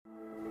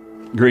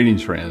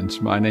Greetings, friends.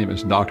 My name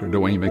is Dr.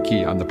 Dwayne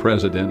McKee. I'm the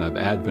president of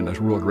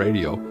Adventist World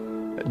Radio.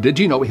 Did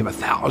you know we have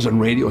 1,000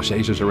 radio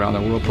stations around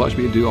the world? Plus,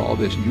 we do all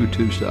this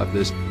YouTube stuff,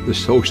 this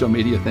social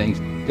media things.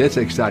 It's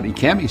exciting.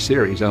 Cami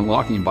series,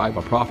 Unlocking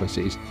Bible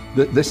Prophecies.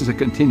 This is a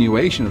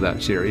continuation of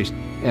that series.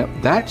 And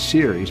that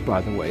series,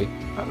 by the way,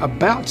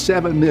 about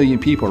 7 million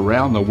people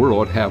around the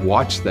world have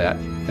watched that.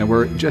 And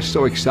we're just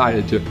so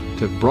excited to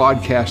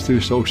broadcast through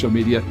social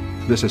media.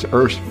 This is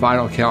Earth's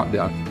final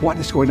countdown. What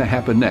is going to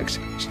happen next?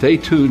 Stay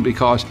tuned,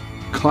 because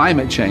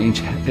climate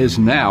change is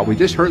now, we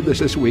just heard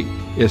this week,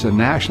 is a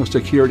national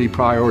security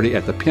priority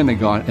at the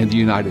Pentagon in the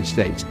United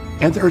States.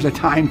 And there's a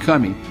time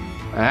coming.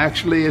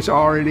 Actually, it's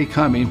already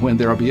coming when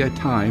there will be a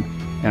time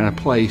and a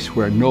place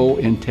where no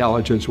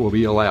intelligence will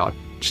be allowed.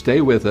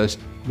 Stay with us.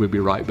 We'll be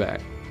right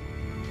back.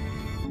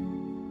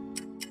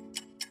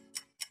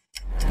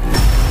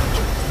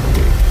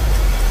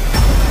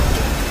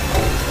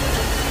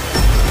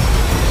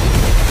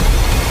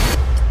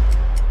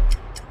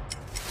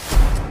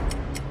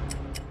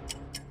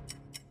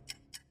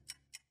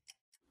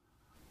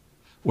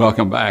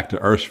 Welcome back to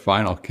Earth's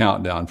Final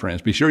Countdown,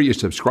 friends. Be sure you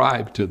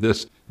subscribe to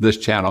this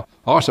channel.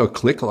 Also,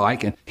 click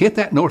like and hit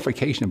that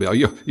notification bell.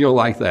 You'll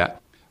like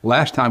that.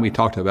 Last time we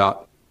talked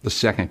about the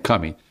second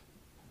coming.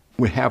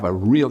 We have a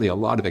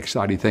lot of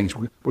exciting things.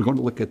 We're going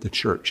to look at the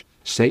church.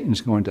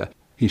 Satan's going to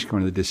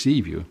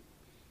deceive you.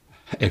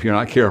 If you're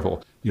not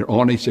careful, your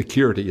only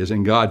security is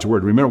in God's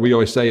Word. Remember, we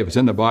always say, if it's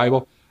in the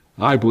Bible,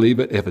 I believe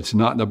it. If it's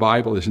not in the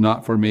Bible, it's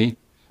not for me.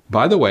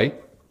 By the way,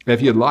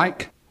 if you'd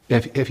like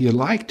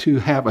to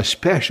have a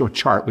special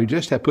chart, we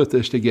just have put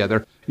this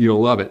together,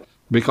 you'll love it,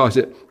 because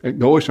it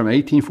goes from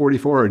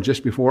 1844 or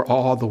just before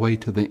all the way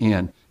to the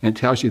end and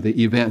tells you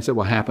the events that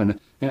will happen.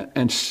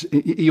 And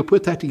you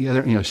put that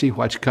together and you'll see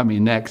what's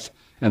coming next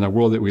in the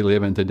world that we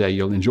live in today.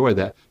 You'll enjoy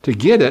that. To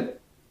get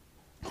it,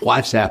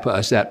 WhatsApp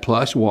us at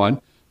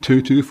 +1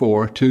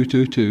 224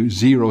 222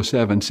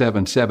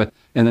 0777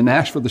 and then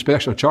ask for the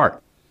special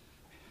chart.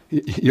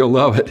 You'll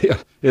love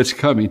it. It's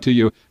coming to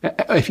you.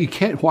 If you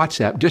can't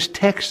WhatsApp, just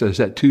text us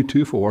at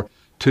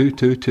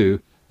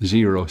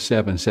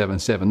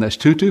 224-222-0777. That's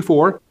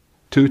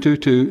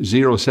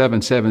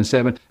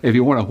 224-222-0777. If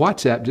you want to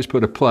WhatsApp, just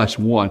put a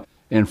 +1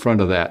 in front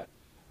of that.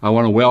 I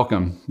want to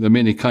welcome the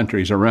many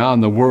countries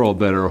around the world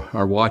that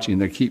are watching.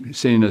 They keep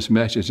sending us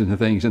messages and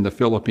things in the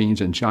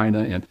Philippines and China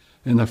and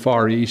in the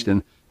Far East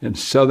and in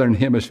Southern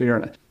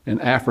Hemisphere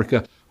and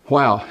Africa.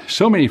 Wow,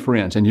 so many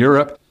friends in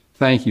Europe.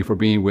 Thank you for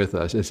being with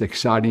us. It's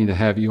exciting to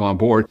have you on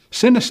board.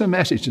 Send us some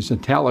messages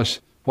and tell us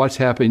what's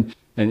happening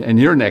in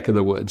your neck of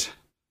the woods.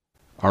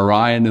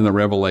 Orion and the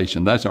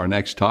Revelation. That's our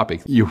next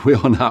topic. You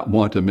will not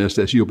want to miss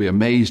this. You'll be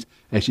amazed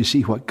as you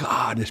see what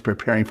God is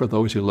preparing for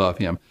those who love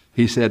Him.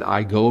 He said,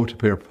 I go to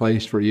prepare a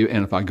place for you,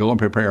 and if I go and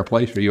prepare a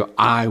place for you,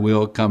 I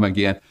will come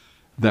again,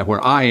 that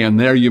where I am,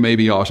 there you may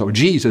be also.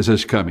 Jesus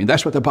is coming.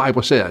 That's what the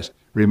Bible says.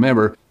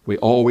 Remember, we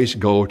always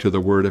go to the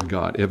Word of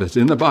God. If it's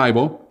in the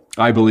Bible,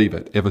 I believe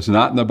it. If it's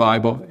not in the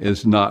Bible,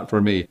 it's not for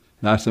me.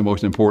 That's the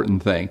most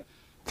important thing.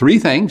 3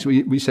 things.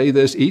 We say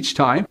this each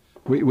time.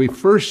 We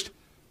first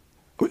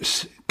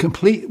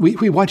complete.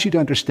 We want you to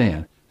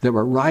understand that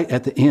we're right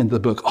at the end of the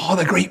book. All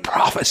the great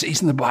prophecies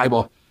in the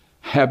Bible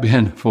have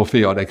been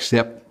fulfilled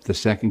except the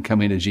second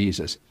coming of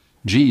Jesus.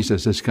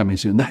 Jesus is coming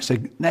soon. That's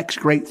the next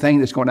great thing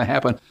that's going to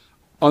happen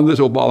on this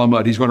old ball of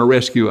mud. He's going to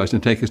rescue us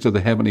and take us to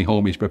the heavenly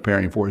home He's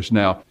preparing for us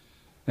now.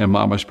 And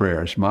Mama's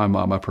prayers. My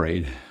mama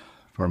prayed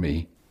for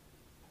me.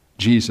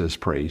 Jesus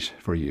prays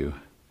for you.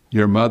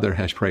 Your mother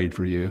has prayed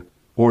for you,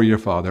 or your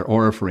father,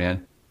 or a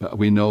friend, but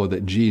we know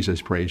that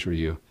Jesus prays for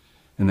you.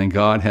 And then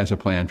God has a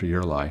plan for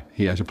your life.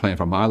 He has a plan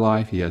for my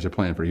life. He has a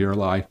plan for your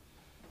life.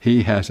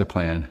 He has a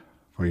plan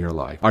for your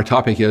life. Our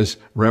topic is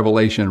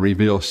Revelation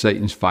reveals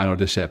Satan's final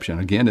deception.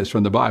 Again, it's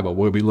from the Bible.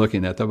 We'll be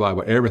looking at the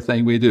Bible.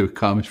 Everything we do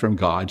comes from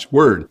God's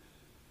Word.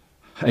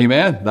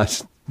 Amen?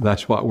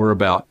 That's what we're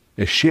about,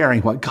 is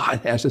sharing what God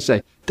has to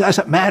say.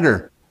 Doesn't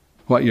matter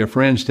what your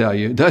friends tell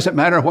you. It doesn't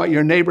matter what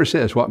your neighbor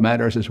says. What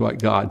matters is what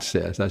God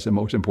says. That's the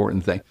most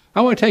important thing.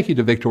 I want to take you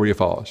to Victoria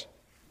Falls.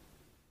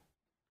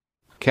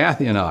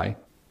 Kathy and I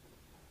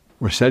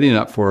were setting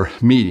up for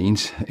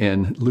meetings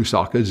in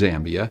Lusaka,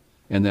 Zambia,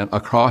 and then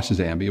across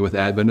Zambia with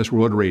Adventist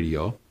World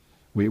Radio.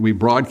 We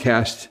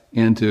broadcast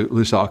into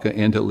Lusaka,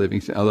 into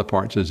Livingston, other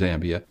parts of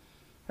Zambia.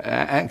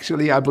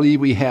 Actually, I believe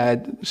we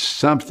had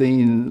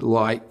something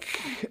like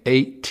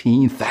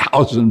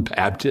 18,000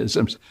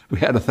 baptisms. We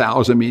had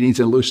 1,000 meetings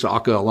in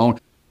Lusaka alone,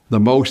 the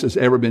most that's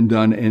ever been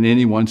done in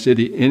any one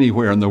city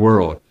anywhere in the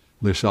world,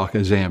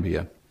 Lusaka,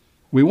 Zambia.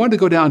 We wanted to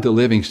go down to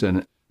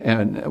Livingston,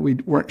 and we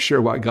weren't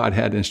sure what God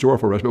had in store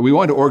for us, but we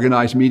wanted to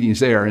organize meetings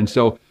there. And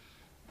so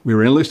we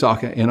were in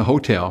Lusaka in a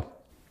hotel,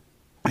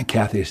 and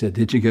Kathy said,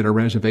 did you get a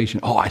reservation?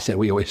 Oh, I said,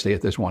 we always stay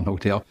at this one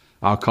hotel.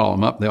 I'll call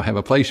them up. They'll have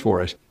a place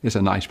for us. It's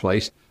a nice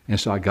place. And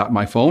so I got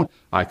my phone.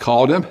 I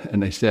called them,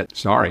 and they said,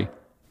 sorry,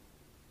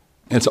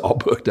 it's all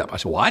booked up. I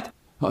said, what?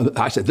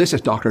 I said, this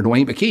is Dr.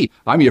 Dwayne McKee.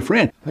 I'm your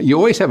friend. You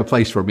always have a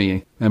place for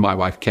me and my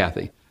wife,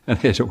 Kathy. And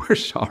they said, we're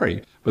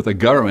sorry, but the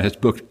government has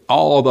booked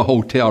all the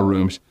hotel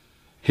rooms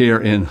here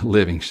in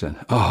Livingston.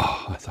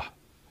 Oh, I thought,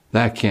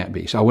 that can't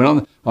be. So I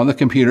went on the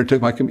computer,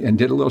 and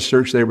did a little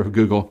search there with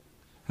Google,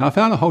 and I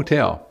found a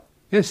hotel.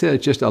 It said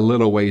it's just a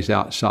little ways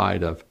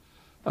outside of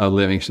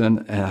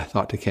Livingston, and I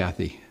thought to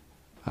Kathy,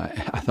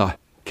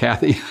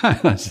 Kathy,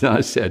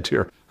 I said to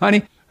her,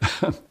 honey,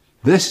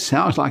 this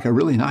sounds like a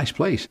really nice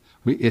place.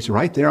 It's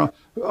right there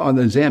on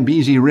the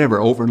Zambezi River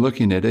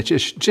overlooking it.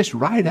 It's just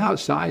right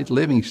outside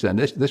Livingston.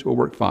 This will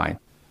work fine.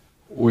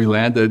 We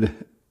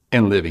landed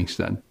in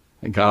Livingston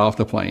and got off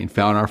the plane,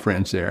 found our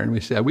friends there, and we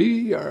said,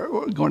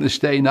 we're going to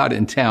stay not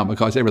in town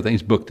because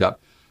everything's booked up.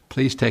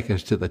 Please take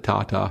us to the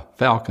Tata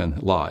Falcon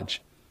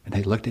Lodge. And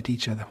they looked at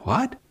each other.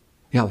 What?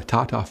 Yeah, the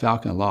Tata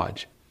Falcon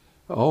Lodge.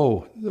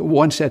 Oh,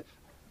 one said,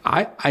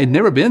 I'd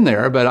never been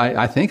there, but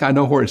I think I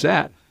know where it's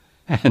at.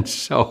 And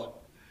so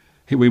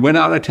we went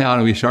out of town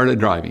and we started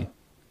driving.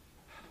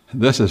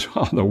 This is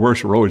one of the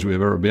worst roads we've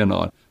ever been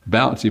on.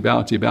 Bouncy,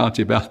 bouncy,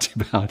 bouncy, bouncy,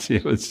 bouncy.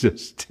 It was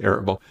just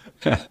terrible.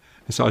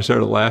 So I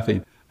started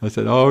laughing. I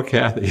said, oh,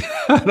 Kathy,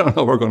 I don't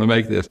know if we're going to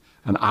make this.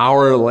 An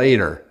hour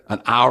later,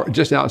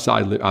 just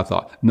outside, I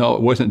thought, no,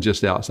 it wasn't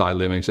just outside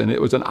Livingston.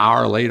 It was an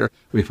hour later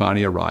we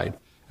finally arrived.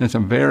 And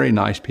some very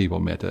nice people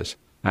met us.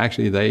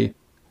 Actually, they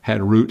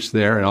had roots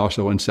there and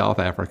also in South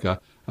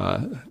Africa.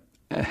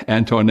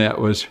 Antoinette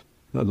was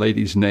the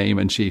lady's name,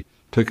 and she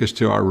took us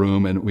to our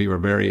room, and we were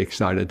very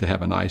excited to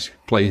have a nice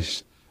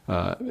place.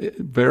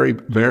 Very,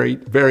 very,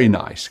 very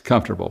nice,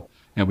 comfortable.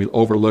 And we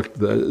overlooked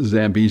the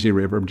Zambezi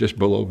River just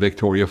below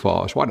Victoria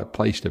Falls. What a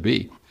place to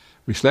be.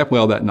 We slept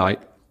well that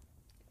night,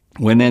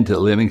 went into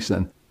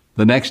Livingston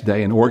the next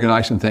day and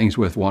organized some things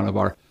with one of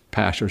our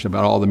pastors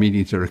about all the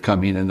meetings that are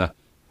coming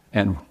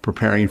and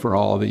preparing for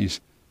all of these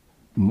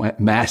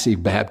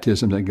massive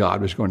baptisms that God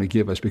was going to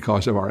give us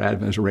because of our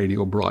Adventist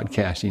radio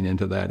broadcasting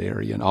into that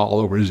area and all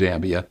over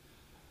Zambia.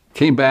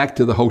 Came back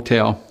to the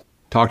hotel,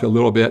 talked a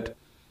little bit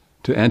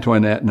to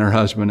Antoinette and her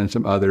husband and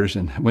some others,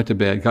 and went to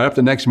bed. Got up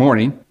the next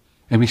morning,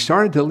 and we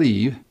started to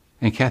leave,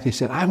 and Kathy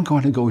said, I'm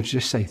going to go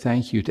just say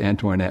thank you to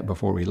Antoinette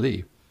before we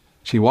leave.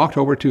 She walked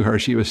over to her.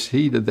 She was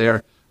seated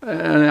there in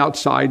an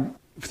outside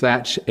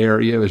thatch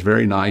area. It was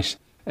very nice,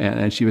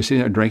 and she was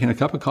sitting there drinking a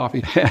cup of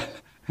coffee,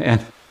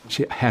 and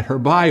she had her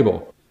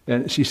Bible.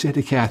 And she said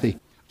to Kathy,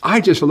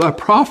 I just love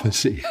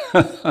prophecy.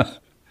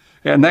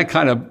 And that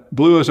kind of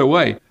blew us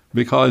away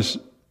because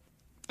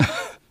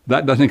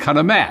that doesn't kind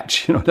of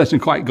match, it doesn't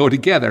quite go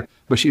together.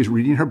 But she was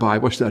reading her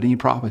Bible, studying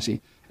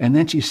prophecy. And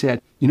then she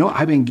said,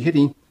 I've been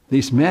getting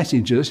these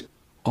messages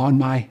on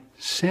my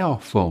cell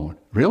phone.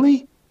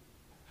 Really?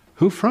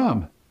 Who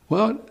from?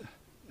 Well,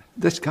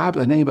 this guy by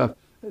the name of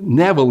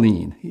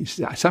Neveline,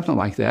 something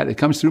like that. It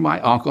comes through my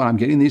uncle, and I'm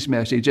getting these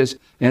messages,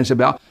 and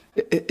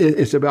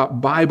it's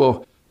about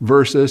Bible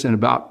verses and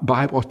about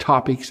Bible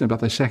topics and about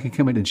the second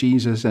coming of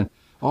Jesus and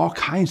all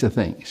kinds of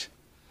things.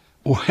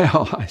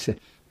 Well, I said,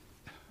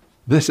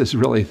 this is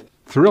really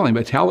thrilling,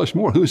 but tell us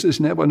more. Who's this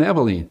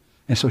Neveline?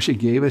 And so she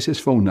gave us his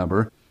phone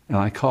number, and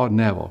I called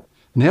Neville.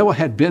 Neville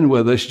had been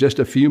with us just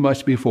a few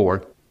months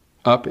before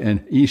up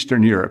in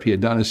Eastern Europe. He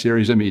had done a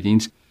series of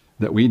meetings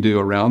that we do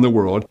around the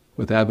world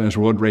with Adventist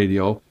World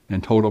Radio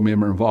and Total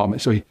Member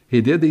Involvement. So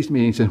he did these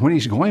meetings, and when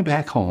he's going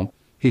back home,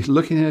 he's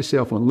looking at his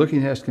cell phone,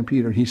 looking at his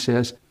computer, and he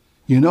says,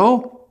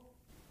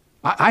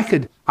 I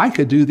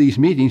could do these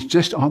meetings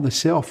just on the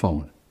cell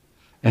phone.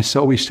 And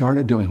so we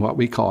started doing what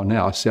we call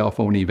now cell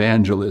phone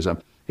evangelism.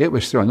 It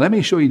was thrilling. Let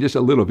me show you just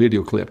a little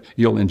video clip.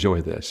 You'll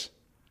enjoy this.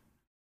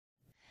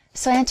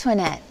 So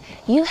Antoinette,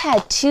 you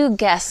had 2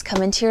 guests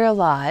come into your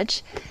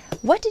lodge.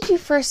 What did you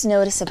first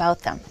notice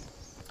about them?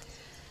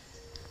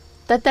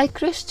 That they're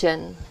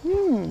Christian.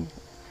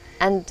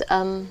 And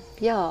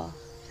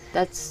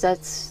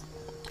that's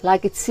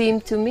like it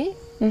seemed to me.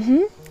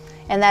 Mm-hmm.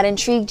 And that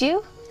intrigued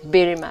you?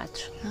 Very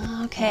much.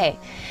 Okay.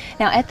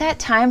 Now at that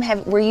time,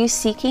 were you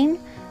seeking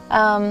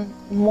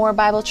more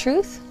Bible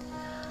truth?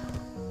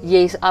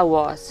 Yes, I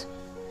was.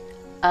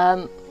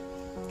 Let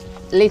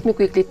me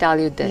quickly tell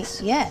you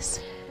this. Yes.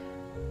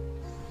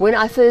 When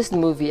I first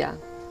moved here,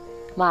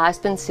 my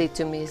husband said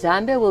to me,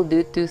 Zambia will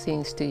do 2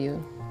 things to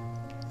you.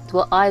 It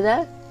will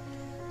either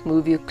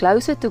move you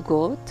closer to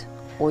God,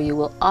 or you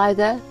will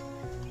either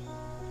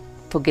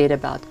forget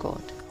about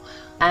God.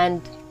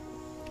 And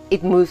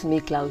it moved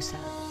me closer.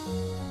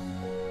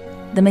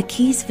 The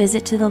McKees'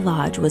 visit to the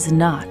lodge was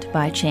not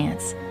by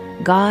chance.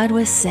 God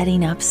was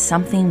setting up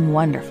something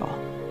wonderful.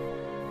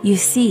 You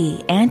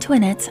see,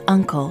 Antoinette's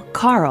uncle,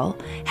 Carl,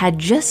 had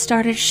just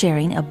started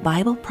sharing a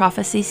Bible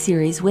prophecy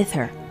series with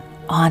her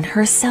on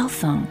her cell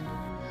phone.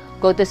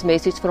 Got this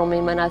message from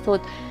him, and I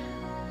thought,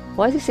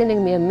 why is he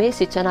sending me a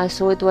message? And I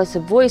saw it was a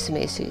voice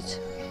message.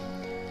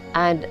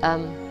 And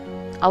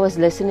I was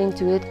listening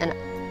to it, and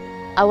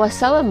I was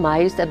so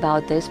amazed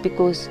about this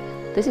because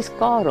this is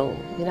Carl,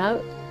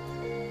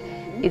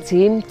 It's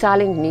him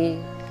telling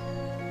me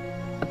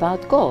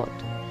about God.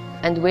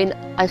 And when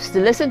I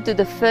listened to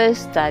the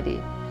first study,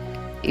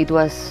 I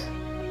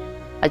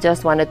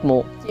just wanted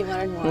more. You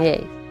wanted more?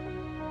 Yeah.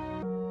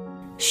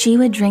 She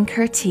would drink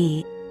her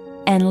tea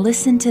and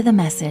listen to the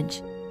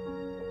message.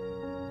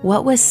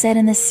 What was said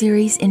in the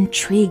series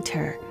intrigued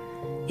her.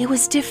 It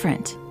was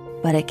different,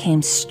 but it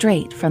came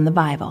straight from the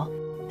Bible,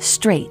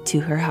 straight to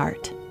her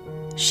heart.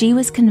 She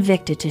was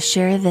convicted to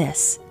share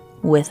this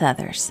with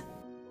others.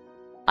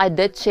 I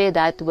did share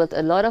that with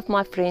a lot of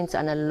my friends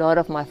and a lot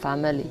of my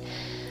family.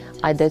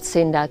 I did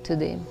send that to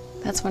them.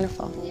 That's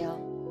wonderful. Yeah.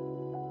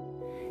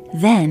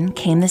 Then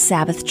came the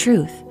Sabbath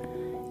truth.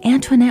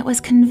 Antoinette was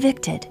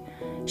convicted.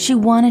 She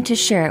wanted to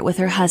share it with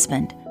her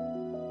husband.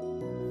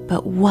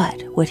 But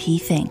what would he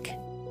think?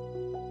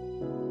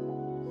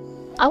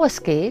 I was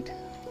scared.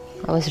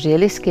 I was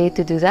really scared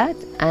to do that.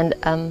 And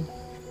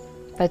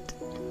but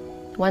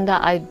one day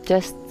I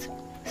just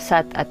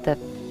sat at the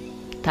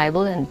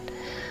table and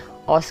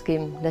asked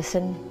him,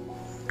 listen,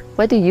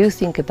 what do you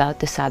think about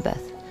the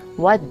Sabbath?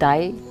 What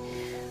day?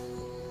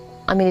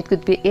 I mean, it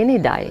could be any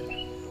day.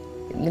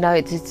 You know,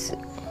 it's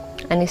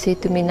and he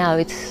said to me,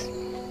 no,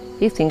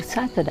 he thinks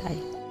Saturday.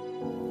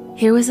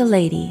 Here was a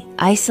lady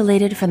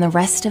isolated from the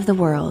rest of the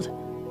world,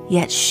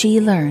 yet she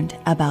learned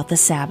about the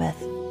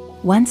Sabbath.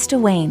 Once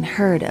Dwayne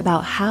heard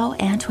about how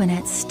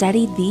Antoinette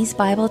studied these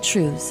Bible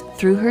truths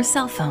through her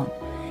cell phone,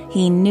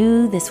 he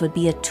knew this would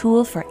be a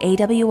tool for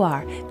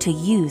AWR to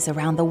use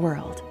around the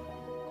world.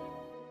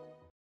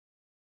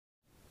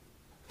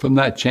 From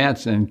that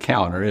chance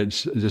encounter,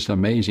 it's just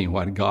amazing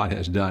what God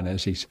has done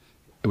as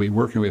we're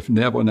working with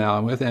Neville now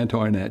and with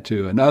Antoinette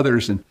too, and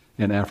others in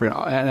Africa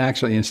and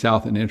actually in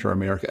South and Inter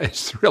America.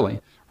 It's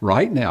thrilling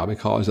right now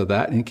because of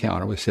that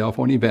encounter with cell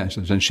phone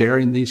evangelists and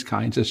sharing these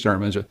kinds of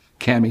sermons,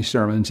 Cami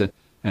sermons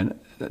and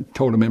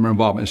total member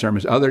involvement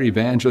sermons, other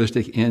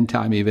evangelistic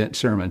end-time event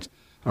sermons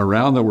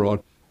around the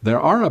world. There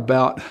are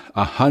about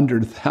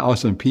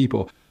 100,000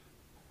 people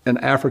in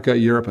Africa,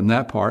 Europe, and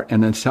that part,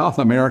 and in South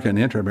America and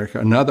Inter-America,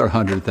 another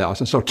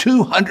 100,000. So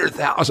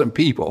 200,000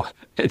 people.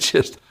 It's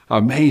just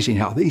amazing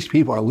how these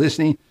people are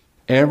listening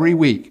every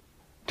week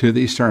to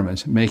these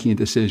sermons, making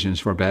decisions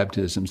for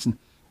baptisms. And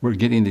we're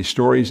getting these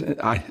stories.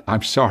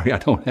 I'm sorry I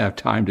don't have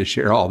time to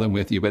share all of them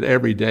with you, but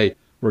every day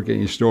we're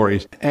getting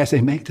stories. As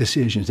they make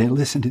decisions, they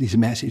listen to these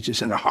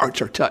messages and their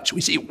hearts are touched.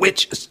 We see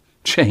witches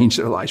change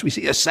their lives. We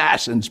see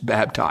assassins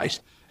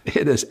baptized.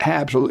 It is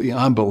absolutely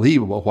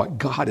unbelievable what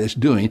God is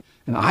doing.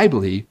 And I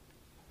believe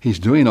he's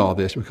doing all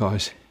this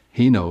because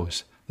he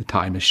knows the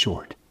time is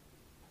short.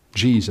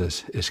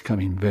 Jesus is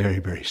coming very,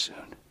 very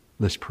soon.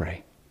 Let's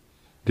pray.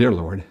 Dear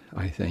Lord,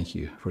 I thank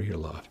you for your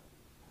love.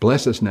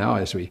 Bless us now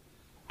as we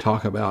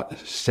talk about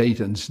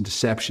Satan's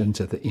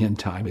deceptions at the end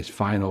time, his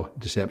final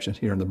deceptions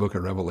here in the book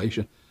of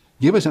Revelation.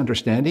 Give us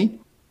understanding.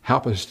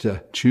 Help us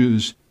to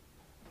choose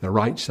the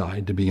right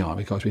side to be on,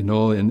 because we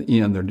know in the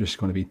end there are just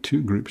going to be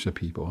two groups of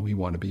people, and we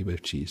want to be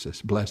with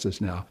Jesus. Bless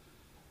us now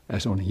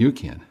as only you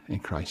can. In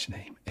Christ's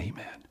name,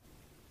 amen.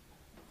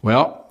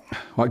 Well,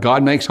 what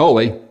God makes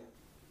holy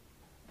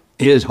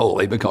is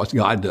holy because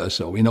God does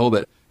so. We know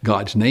that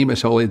God's name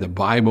is holy, the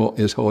Bible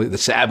is holy, the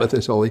Sabbath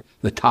is holy,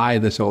 the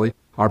tithe is holy,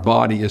 our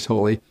body is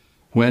holy.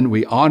 When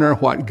we honor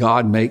what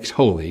God makes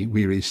holy,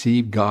 we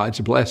receive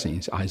God's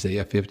blessings,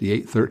 Isaiah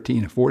 58:13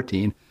 and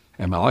 14,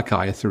 and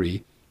Malachi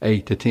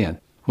 3:8-10.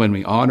 When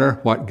we honor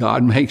what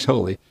God makes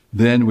holy,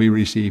 then we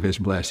receive his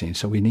blessings.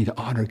 So we need to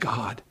honor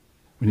God.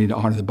 We need to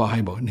honor the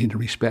Bible. We need to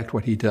respect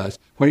what he does,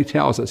 what he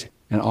tells us,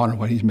 and honor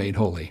what he's made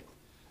holy.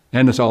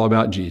 And it's all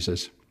about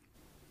Jesus.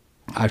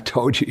 I've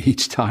told you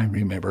each time,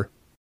 remember,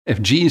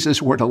 if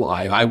Jesus weren't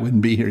alive, I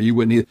wouldn't be here. You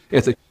wouldn't either.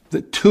 If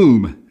the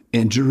tomb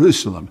in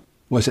Jerusalem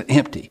wasn't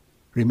empty,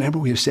 remember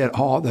we have said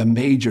all the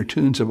major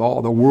tombs of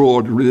all the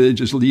world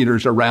religious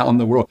leaders around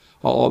the world,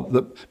 all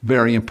the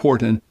very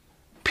important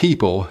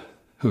people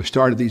who have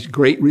started these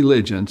great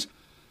religions,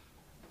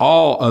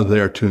 all of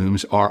their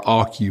tombs are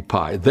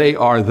occupied. They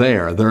are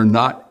there. They're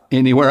not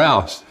anywhere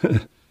else.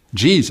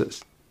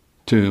 Jesus'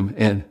 tomb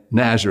in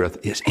Nazareth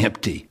is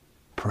empty.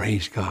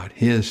 Praise God.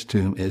 His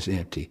tomb is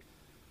empty.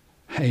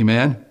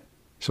 Amen.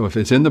 So if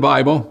it's in the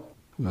Bible,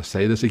 I'll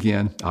say this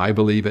again, I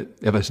believe it.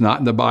 If it's not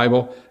in the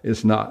Bible,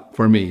 it's not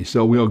for me.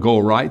 So we'll go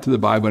right to the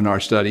Bible in our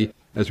study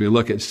as we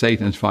look at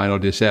Satan's final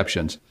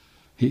deceptions.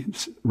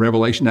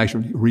 Revelation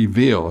actually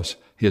reveals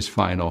his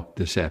final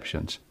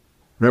deceptions.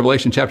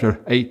 Revelation chapter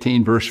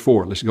 18, verse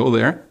 4. Let's go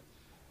there.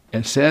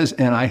 It says,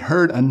 "And I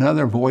heard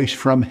another voice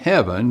from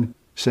heaven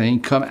saying,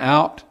 'Come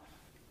out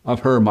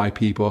of her, my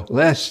people,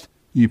 lest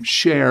you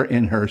share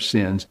in her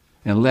sins,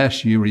 and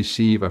lest you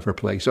receive of her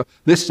plague.'" So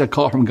this is a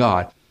call from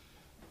God,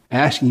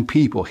 asking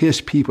people,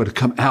 his people, to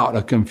come out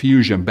of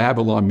confusion.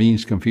 Babylon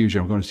means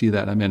confusion. We're going to see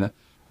that in a minute.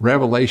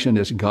 Revelation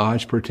is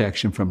God's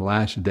protection from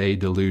last day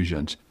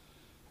delusions.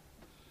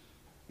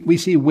 We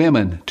see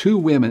two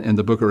women in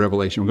the book of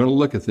Revelation. We're going to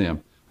look at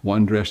them.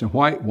 One dressed in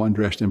white, one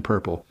dressed in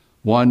purple.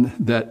 One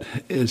that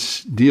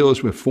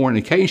deals with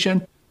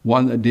fornication,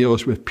 one that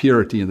deals with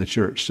purity in the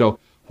church. So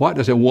what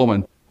does a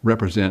woman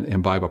represent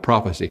in Bible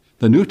prophecy?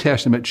 The New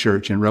Testament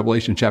church in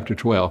Revelation chapter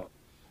 12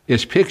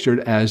 is pictured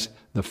as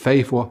the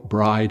faithful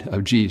bride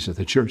of Jesus,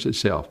 the church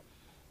itself.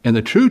 In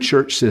the true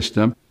church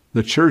system,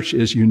 the church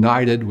is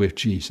united with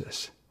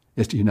Jesus.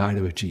 It's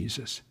united with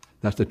Jesus.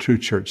 That's the true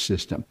church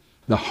system.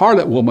 The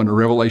harlot woman of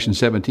Revelation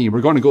 17,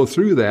 we're going to go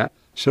through that,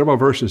 several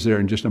verses there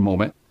in just a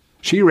moment.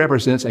 She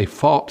represents a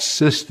false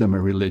system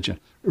of religion,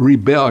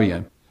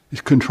 rebellion.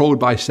 It's controlled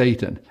by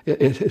Satan.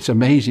 It's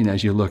amazing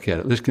as you look at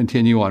it. Let's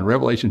continue on.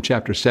 Revelation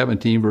chapter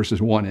 17,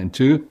 verses 1 and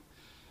 2.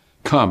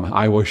 Come,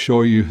 I will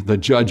show you the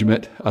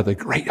judgment of the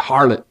great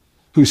harlot,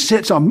 who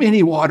sits on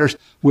many waters,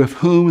 with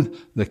whom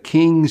the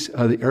kings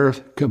of the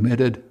earth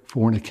committed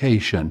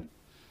fornication.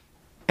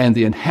 And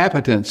the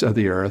inhabitants of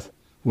the earth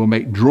will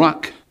make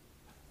drunk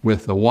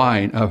with the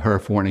wine of her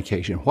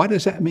fornication. What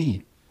does that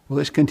mean? Well,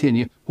 let's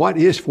continue. What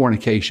is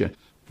fornication?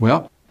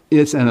 Well,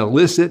 it's an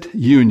illicit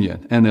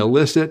union, an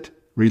illicit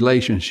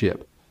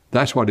relationship.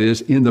 That's what it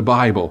is in the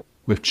Bible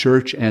with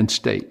church and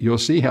state. You'll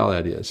see how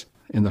that is.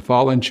 In the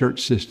fallen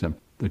church system,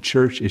 the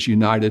church is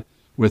united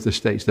with the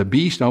states. The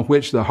beast on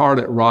which the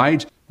harlot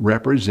rides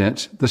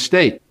represents the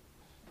state.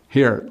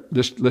 Here,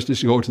 let's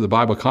just go to the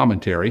Bible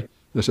commentary.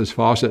 This is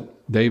Fawcett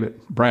David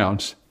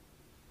Brown's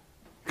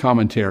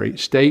commentary.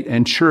 State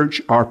and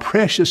church are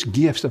precious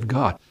gifts of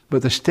God,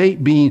 but the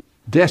state being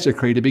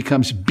desecrated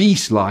becomes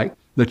beast-like.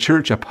 The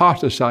church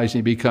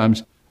apostatizing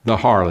becomes the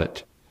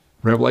harlot.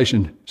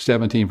 Revelation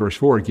 17, verse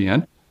 4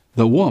 again.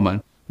 The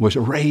woman was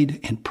arrayed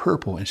in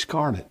purple and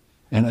scarlet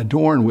and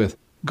adorned with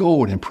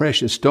gold and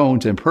precious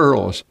stones and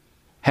pearls,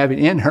 having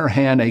in her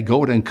hand a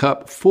golden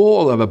cup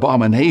full of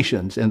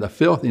abominations and the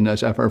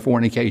filthiness of her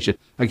fornication.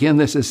 Again,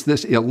 this is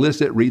this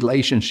illicit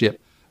relationship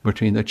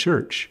between the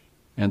church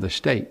and the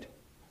state.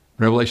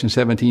 Revelation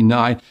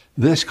 17:9,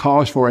 this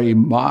calls for a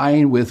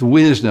mind with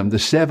wisdom. The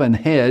 7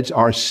 heads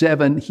are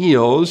 7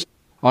 hills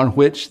on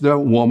which the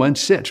woman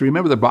sits.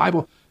 Remember, the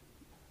Bible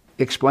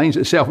explains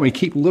itself. We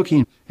keep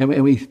looking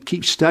and we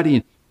keep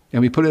studying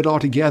and we put it all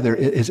together.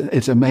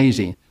 It's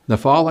amazing. The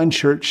fallen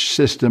church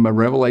system of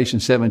Revelation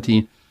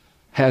 17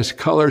 has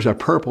colors of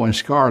purple and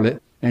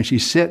scarlet, and she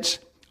sits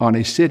on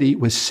a city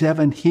with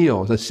 7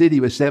 hills, a city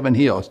with 7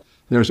 hills.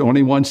 There's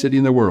only one city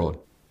in the world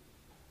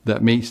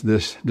that meets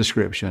this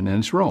description, and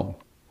it's Rome.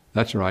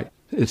 That's right.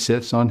 It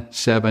sits on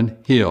 7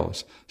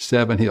 hills.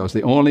 7 hills.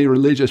 The only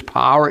religious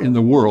power in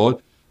the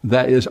world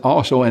that is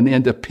also an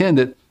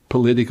independent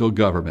political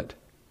government.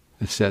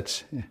 It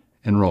sits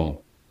in Rome,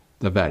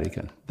 the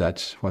Vatican.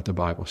 That's what the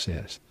Bible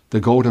says. The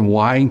golden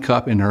wine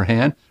cup in her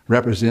hand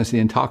represents the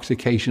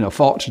intoxication of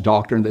false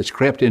doctrine that's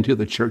crept into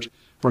the church.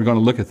 We're going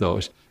to look at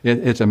those.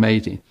 It's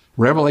amazing.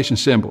 Revelation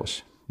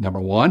symbols. Number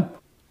 1,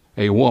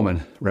 a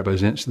woman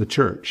represents the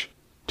church.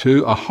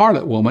 2, a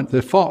harlot woman,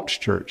 the false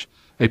church.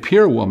 A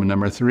pure woman,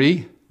 number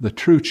 3, the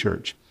true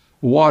church.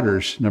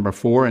 Waters, number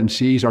 4, and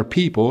seas are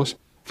peoples.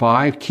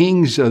 5,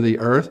 kings of the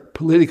earth,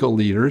 political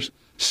leaders.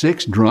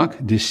 6,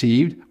 drunk,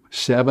 deceived.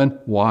 7,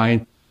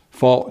 wine,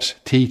 false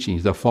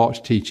teachings, the false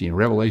teaching.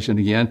 Revelation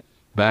again,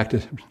 back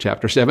to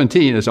chapter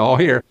 17, it's all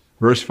here.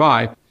 Verse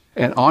 5,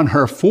 and on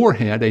her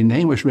forehead a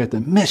name was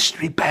written,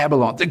 Mystery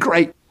Babylon, the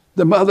great,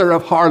 the mother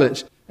of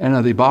harlots and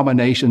of the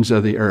abominations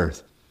of the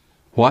earth.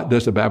 What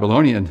does the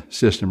Babylonian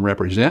system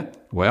represent?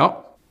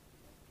 Well,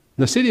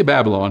 the city of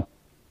Babylon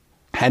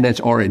had its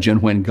origin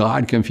when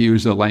God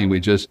confused the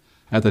languages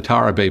at the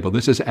Tower of Babel.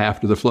 This is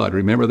after the flood.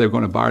 Remember, they were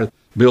going to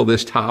build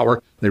this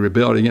tower. They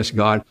rebelled against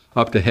God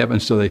up to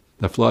heaven so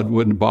the flood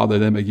wouldn't bother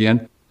them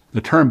again.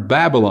 The term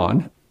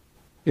Babylon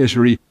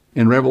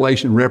in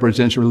Revelation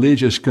represents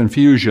religious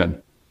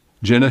confusion.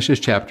 Genesis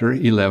chapter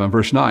 11,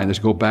 verse 9. Let's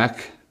go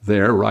back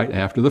there right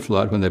after the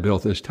flood when they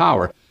built this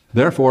tower.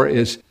 Therefore,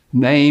 its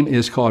name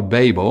is called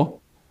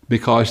Babel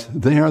because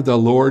there the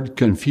Lord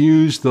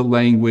confused the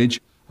language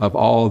of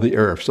all the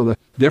earth. So the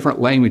different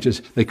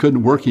languages, they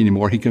couldn't work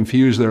anymore. He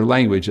confused their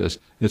languages.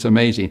 It's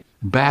amazing.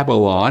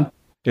 Babylon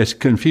is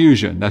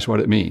confusion. That's what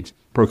it means.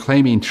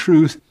 Proclaiming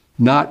truth,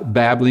 not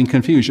babbling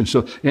confusion.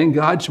 So in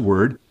God's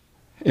word,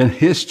 in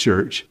his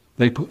church,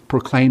 they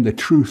proclaim the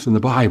truth in the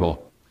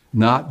Bible,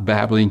 not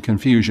babbling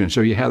confusion.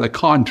 So you have the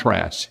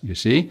contrast, you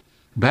see.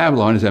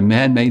 Babylon is a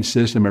man-made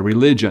system of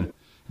religion.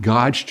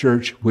 God's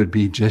church would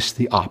be just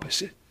the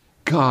opposite.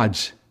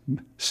 God's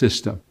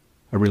system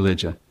of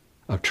religion,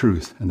 of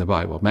truth in the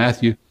Bible.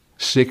 Matthew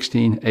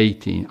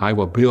 16:18. I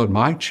will build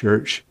my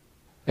church,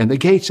 and the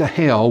gates of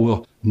hell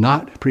will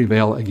not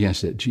prevail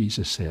against it,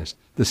 Jesus says.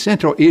 The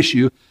central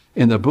issue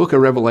in the book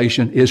of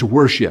Revelation is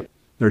worship.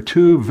 There are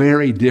 2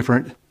 very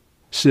different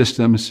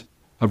systems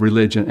of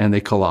religion, and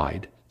they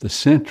collide. The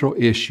central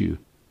issue,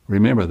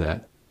 remember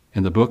that,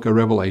 in the book of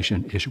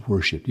Revelation is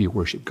worship. Do you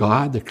worship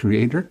God, the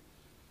Creator,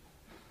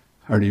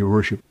 or do you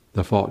worship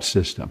the false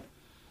system,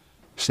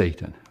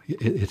 Satan?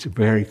 It's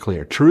very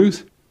clear.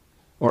 Truth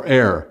or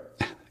error.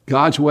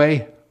 God's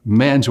way,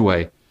 man's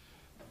way.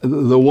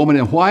 The woman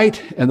in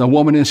white and the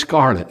woman in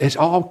scarlet. It's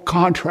all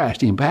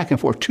contrasting back and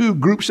forth. 2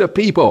 groups of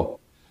people.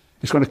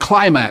 It's going to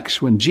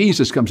climax when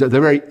Jesus comes at the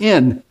very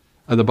end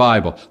of the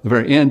Bible, the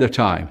very end of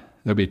time.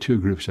 There'll be 2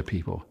 groups of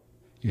people.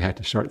 You have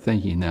to start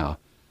thinking now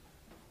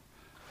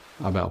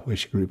about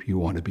which group you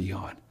want to be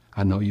on.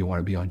 I know you want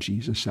to be on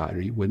Jesus' side,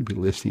 or you wouldn't be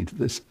listening to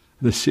this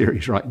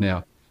series right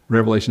now.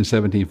 Revelation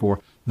 17:4.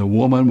 The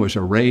woman was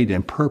arrayed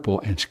in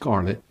purple and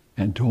scarlet,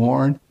 and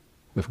adorned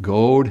with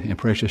gold and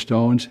precious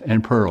stones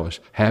and pearls,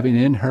 having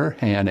in her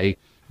hand a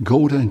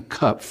golden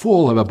cup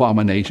full of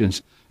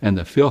abominations and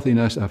the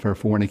filthiness of her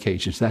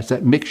fornications. That's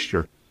that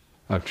mixture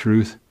of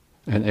truth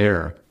and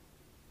error.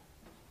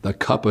 The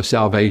cup of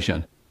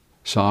salvation.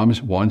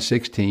 Psalms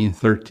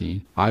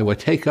 116:13. I will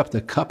take up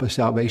the cup of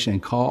salvation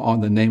and call on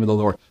the name of the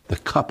Lord. The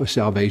cup of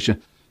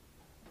salvation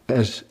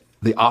as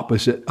the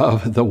opposite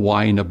of the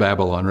wine of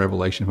Babylon,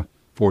 Revelation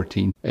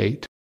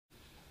 14:8.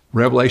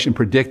 Revelation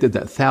predicted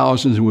that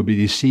thousands would be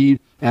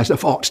deceived as the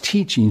false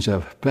teachings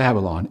of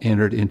Babylon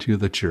entered into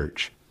the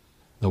church.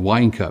 The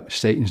wine cup,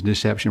 Satan's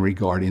deception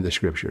regarding the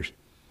Scriptures.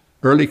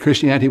 Early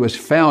Christianity was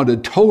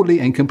founded totally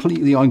and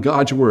completely on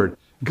God's Word.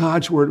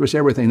 God's Word was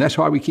everything. That's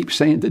why we keep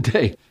saying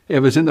today,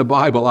 if it's in the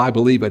Bible, I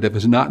believe it. If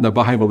it's not in the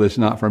Bible, it's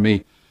not for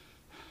me.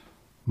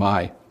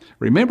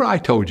 Remember I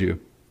told you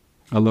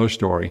a little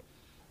story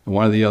in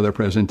one of the other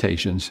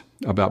presentations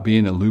about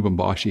being in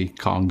Lubumbashi,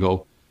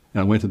 Congo.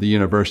 And I went to the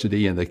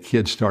university, and the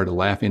kids started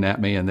laughing at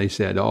me, and they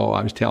said,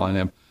 I was telling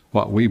them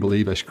what we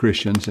believe as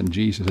Christians, and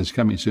Jesus is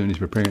coming soon. He's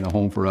preparing a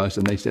home for us.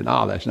 And they said,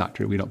 that's not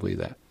true. We don't believe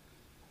that.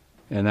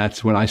 And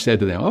that's when I said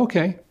to them,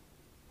 okay.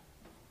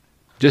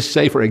 Just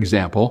say, for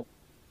example,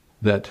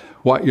 that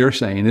what you're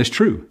saying is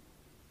true.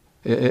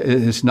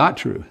 It's not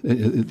true.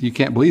 You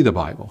can't believe the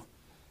Bible.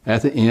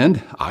 At the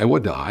end, I will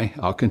die.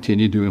 I'll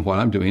continue doing what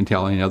I'm doing,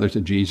 telling others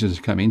that Jesus is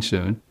coming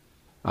soon.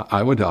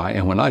 I will die,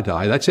 and when I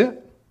die, that's it.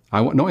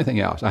 I won't know anything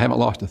else. I haven't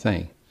lost a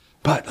thing.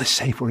 But let's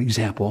say, for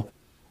example,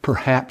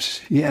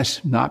 perhaps,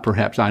 yes, not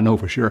perhaps, I know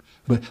for sure,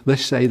 but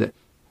let's say that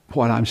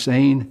what I'm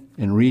saying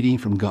and reading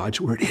from God's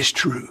Word is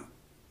true.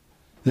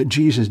 That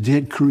Jesus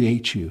did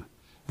create you.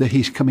 That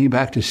He's coming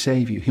back to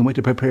save you. He went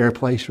to prepare a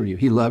place for you.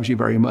 He loves you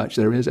very much.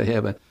 There is a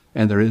heaven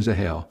and there is a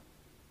hell.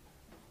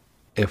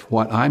 If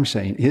what I'm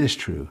saying is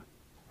true,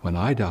 when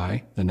I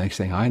die, the next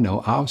thing I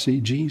know, I'll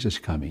see Jesus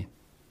coming.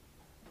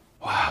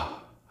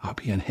 Wow, I'll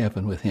be in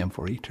heaven with Him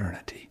for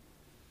eternity.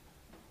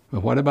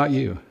 But what about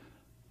you?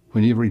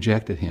 When you've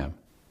rejected Him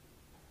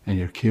and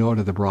you're killed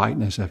to the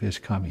brightness of His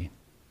coming,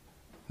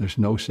 there's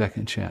no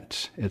second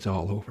chance. It's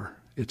all over.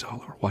 It's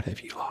all over. What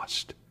have you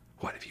lost?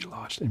 What have you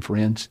lost? And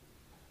friends,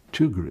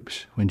 two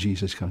groups when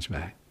Jesus comes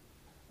back.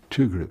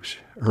 Two groups.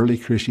 Early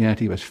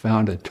Christianity was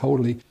founded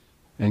totally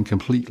and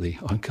completely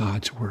on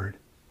God's Word.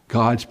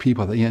 God's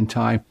people at the end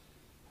time.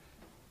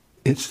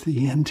 It's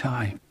the end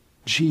time.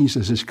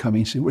 Jesus is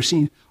coming soon. We're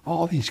seeing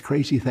all these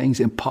crazy things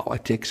in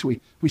politics.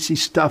 We see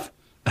stuff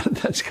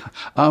that's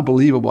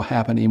unbelievable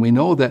happening. We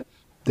know that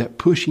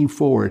pushing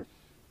forward,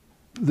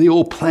 the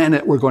old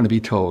planet, we're going to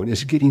be told,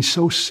 is getting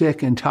so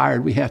sick and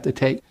tired we have to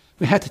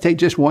take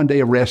just one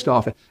day of rest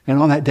off it.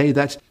 And on that day,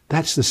 that's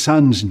the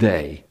sun's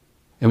day.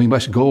 And we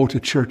must go to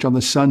church on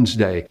the sun's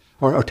day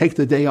or take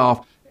the day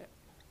off.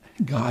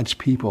 God's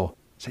people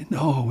say,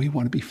 no, we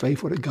want to be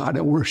faithful to God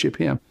and worship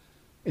Him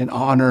in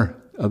honor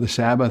of the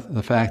Sabbath,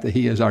 the fact that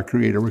He is our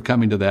Creator. We're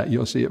coming to that.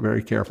 You'll see it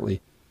very carefully,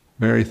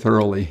 very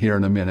thoroughly here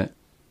in a minute.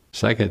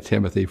 2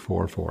 Timothy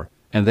 4:4.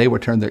 And they will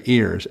turn their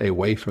ears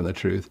away from the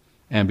truth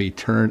and be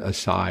turned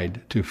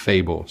aside to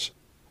fables.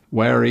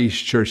 Ware's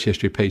Church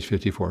History, page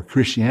 54.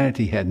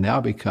 Christianity had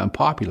now become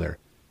popular,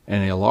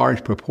 and a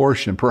large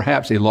proportion,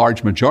 perhaps a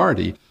large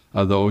majority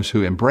of those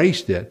who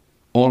embraced it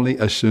only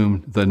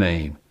assumed the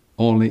name.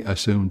 Only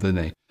assumed the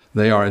name.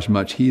 They are as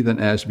much heathen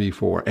as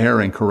before.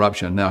 Error and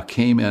corruption now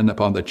came in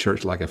upon the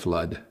church like a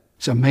flood.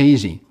 It's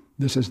amazing.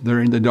 This is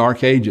during the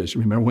Dark Ages.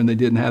 Remember when they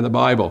didn't have the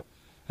Bible?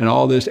 And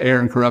all this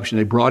error and corruption,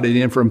 they brought it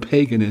in from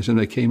paganism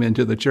that came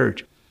into the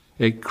church.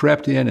 It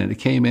crept in and it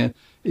came in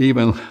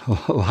even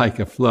like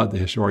a flood, the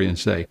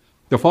historians say.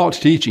 The false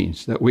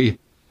teachings that we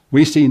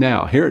see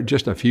now, here are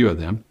just a few of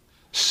them.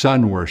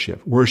 Sun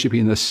worship,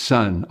 worshiping the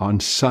sun on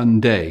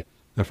Sunday,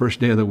 the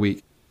first day of the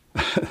week.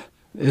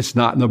 It's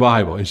not in the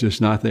Bible. It's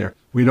just not there.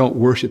 We don't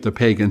worship the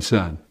pagan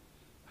sun.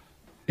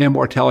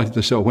 Immortality of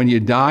the soul. When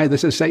you die,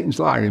 this is Satan's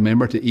lie.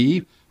 Remember to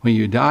Eve, when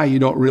you die, you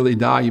don't really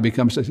die. You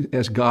become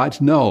as gods.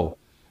 No,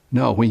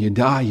 when you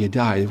die, you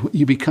die.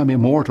 You become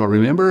immortal.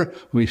 Remember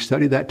when we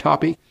studied that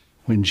topic?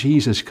 When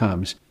Jesus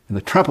comes and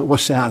the trumpet will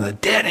sound, the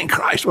dead in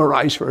Christ will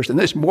rise first, and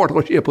this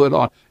mortal shall put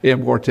on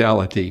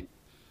immortality.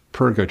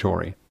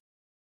 Purgatory.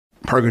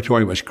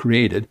 Purgatory was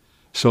created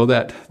so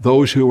that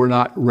those who were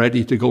not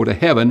ready to go to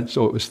heaven,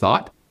 so it was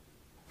thought,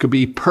 could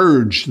be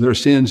purged, their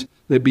sins,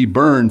 they'd be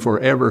burned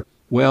forever,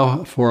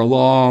 well, for a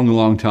long,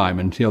 long time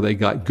until they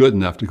got good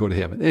enough to go to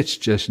heaven. It's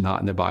just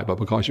not in the Bible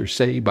because you're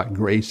saved by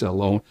grace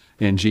alone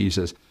in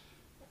Jesus.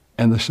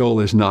 And the soul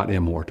is not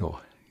immortal.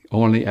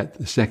 Only at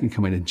the second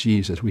coming of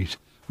Jesus we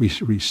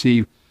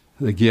receive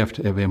the gift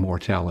of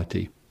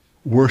immortality.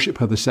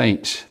 Worship of the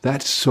saints.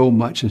 That's so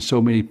much in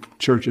so many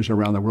churches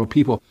around the world.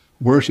 People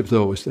worship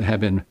those that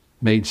have been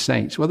made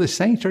saints. Well, the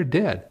saints are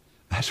dead.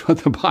 That's what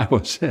the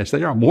Bible says.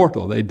 They are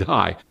mortal. They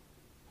die.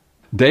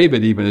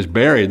 David even is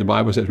buried. The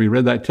Bible says, we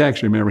read that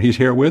text, remember, he's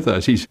here with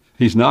us. He's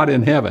not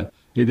in heaven.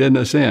 He didn't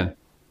ascend.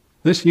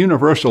 This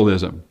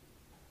universalism.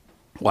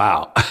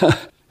 Wow.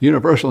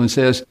 Universalism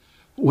says,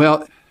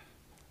 well,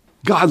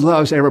 God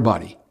loves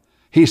everybody.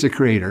 He's the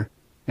creator.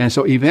 And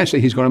so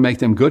eventually he's going to make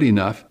them good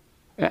enough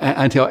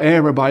until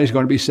everybody's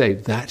going to be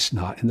saved. That's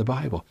not in the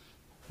Bible.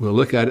 We'll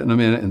look at it in a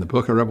minute. In the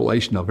book of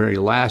Revelation, the very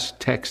last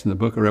text in the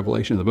book of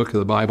Revelation, the book of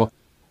the Bible,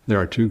 there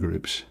are two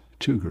groups.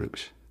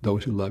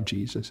 Those who love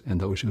Jesus and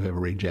those who have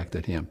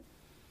rejected him.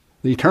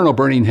 The eternal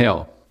burning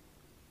hell.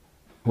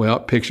 Well,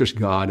 it pictures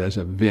God as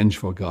a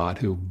vengeful God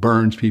who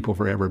burns people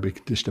forever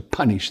just to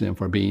punish them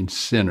for being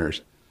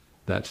sinners.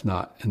 That's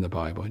not in the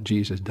Bible.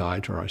 Jesus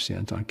died for our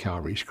sins on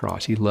Calvary's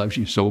cross. He loves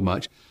you so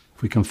much.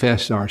 If we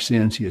confess our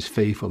sins, he is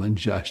faithful and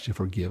just to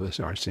forgive us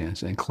our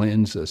sins and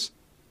cleanse us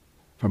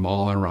from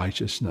all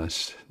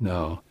unrighteousness.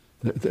 No,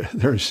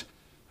 there's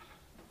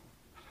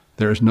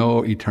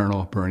no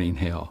eternal burning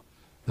hell.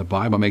 The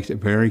Bible makes it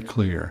very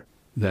clear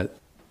that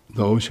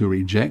those who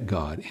reject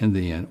God in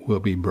the end will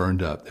be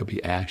burned up. There'll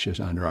be ashes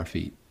under our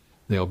feet.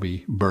 They'll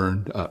be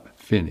burned up,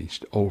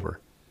 finished, over.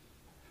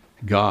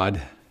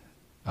 God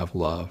of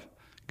love.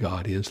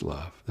 God is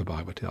love, the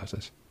Bible tells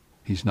us.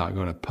 He's not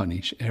going to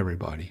punish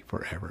everybody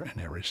forever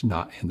and ever. It's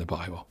not in the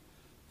Bible.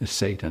 It's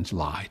Satan's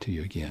lie to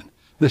you again.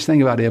 This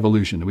thing about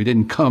evolution, we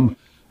didn't come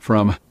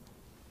from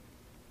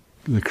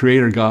the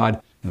Creator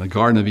God in the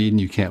Garden of Eden.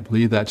 You can't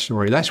believe that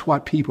story. That's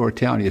what people are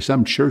telling you.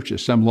 Some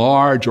churches, some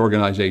large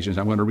organizations,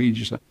 I'm going to read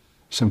you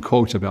some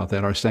quotes about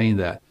that, are saying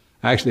that.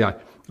 Actually,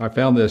 I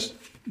found this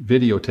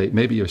videotape.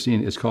 Maybe you've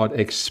seen it. It's called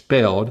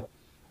Expelled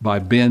by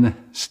Ben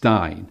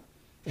Stein.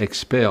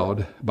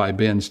 Expelled by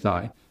Ben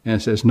Stein. And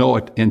it says, no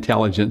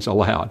intelligence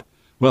allowed.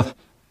 Well,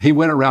 he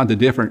went around to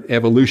different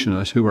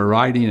evolutionists who were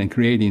writing and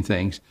creating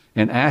things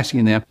and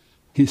asking them.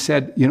 He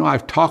said,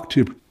 I've talked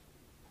to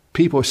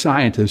people,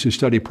 scientists who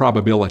study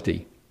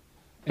probability.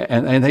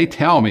 And they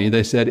tell me,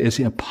 they said, it's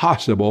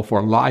impossible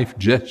for life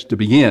just to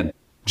begin,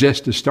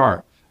 just to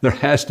start. There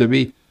has to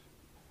be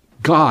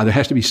God. There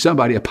has to be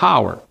somebody, a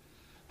power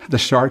that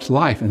starts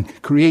life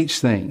and creates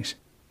things.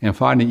 And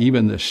finally,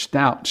 even the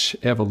staunch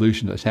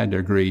evolutionists had to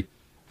agree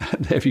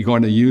that if you're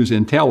going to use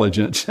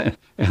intelligence and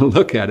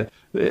look at it,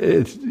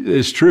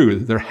 it's true.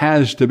 There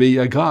has to be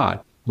a God.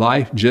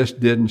 Life just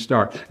didn't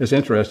start. It's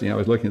interesting. I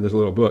was looking at this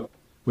little book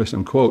with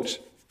some quotes.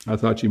 I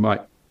thought you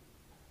might,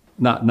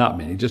 not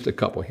many, just a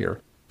couple here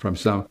from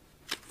some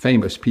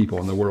famous people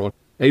in the world.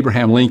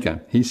 Abraham Lincoln,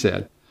 he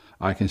said,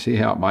 I can see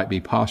how it might be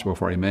possible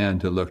for a man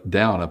to look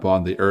down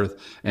upon the earth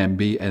and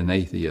be an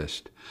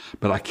atheist.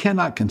 But I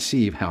cannot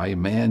conceive how a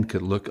man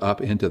could look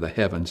up into the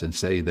heavens and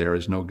say there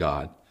is no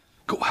God.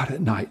 Go out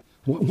at night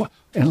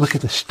and look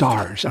at the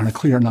stars on a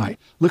clear night.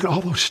 Look at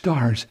all those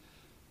stars.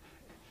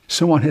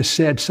 Someone has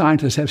said,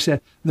 scientists have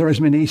said, there are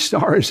as many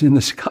stars in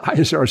the sky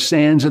as there are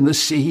sands in the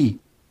sea.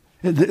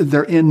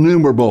 They're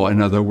innumerable,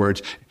 in other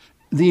words.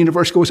 The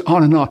universe goes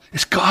on and on.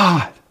 It's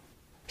God.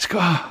 It's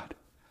God.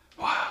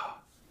 Wow.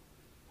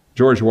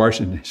 George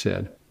Washington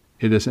said,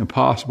 it is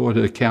impossible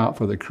to account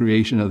for the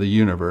creation of the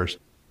universe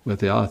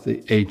without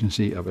the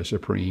agency of a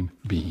supreme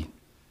being.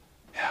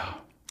 Yeah,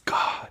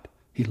 God.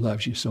 He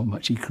loves you so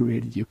much. He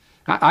created you.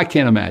 I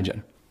can't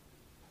imagine.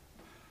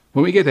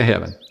 When we get to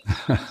heaven,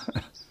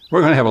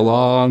 we're going to have a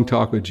long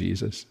talk with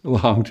Jesus, a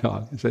long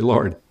talk, and say,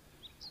 Lord,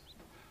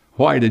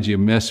 why did you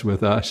mess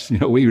with us?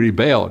 We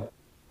rebelled.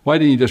 Why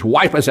didn't you just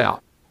wipe us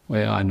out?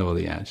 Well, I know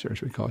the answer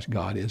is because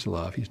God is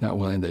love. He's not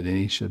willing that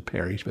any should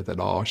perish, but that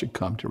all should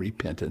come to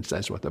repentance.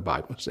 That's what the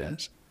Bible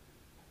says.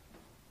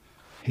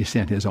 He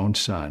sent his own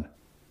son.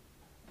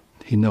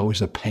 He knows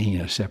the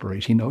pain of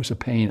separation. He knows the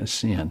pain of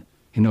sin.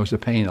 He knows the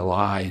pain of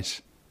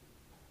lies.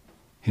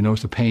 He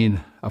knows the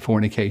pain of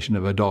fornication,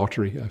 of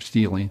adultery, of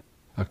stealing,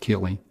 of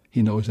killing.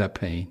 He knows that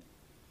pain.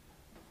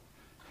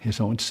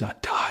 His own son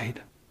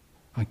died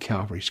on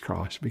Calvary's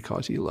cross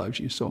because he loves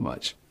you so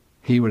much.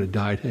 He would have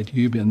died had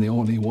you been the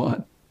only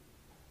one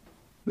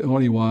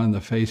on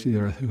the face of the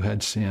earth who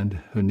had sinned,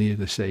 who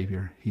needed a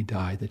Savior. He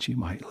died that you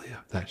might live.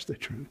 That's the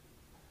truth.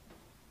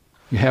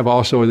 You have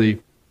also the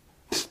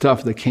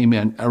stuff that came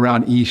in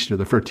around Easter,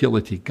 the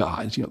fertility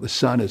gods. The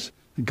sun is,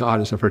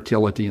 God is a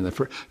fertility,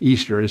 and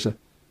Easter is a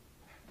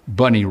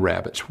bunny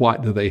rabbits.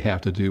 What do they have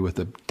to do with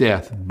the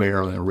death,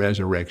 burial, and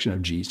resurrection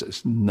of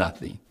Jesus?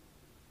 Nothing.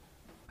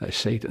 That's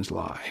Satan's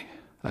lie.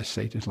 That's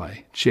Satan's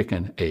lie.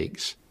 Chicken,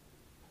 eggs,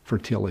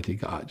 fertility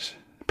gods.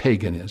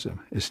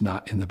 Paganism is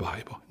not in the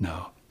Bible.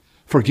 No.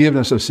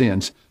 Forgiveness of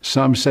sins.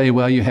 Some say,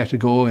 well, you have to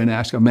go and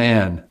ask a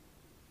man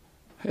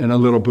in a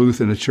little booth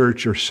in a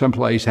church or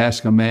someplace,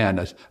 ask a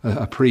man,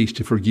 a priest,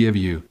 to forgive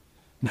you.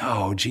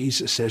 No,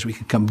 Jesus says we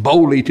can come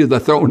boldly to the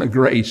throne of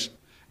grace,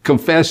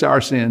 confess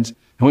our sins. And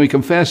when we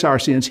confess our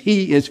sins,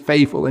 he is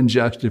faithful and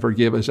just to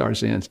forgive us our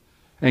sins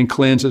and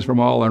cleanse us from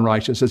all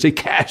unrighteousness. He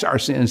casts our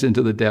sins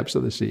into the depths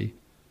of the sea.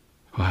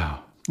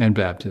 Wow. And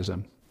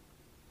baptism.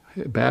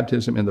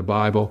 Baptism in the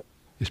Bible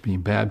is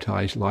being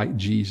baptized like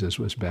Jesus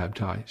was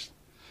baptized.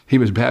 He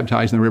was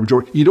baptized in the River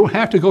Jordan. You don't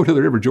have to go to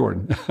the River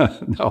Jordan.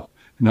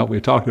 No, we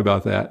talked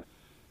about that.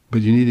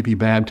 But you need to be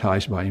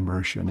baptized by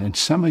immersion. And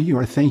some of you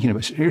are thinking of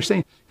it. You're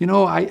saying,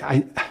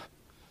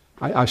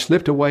 I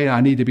slipped away and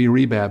I need to be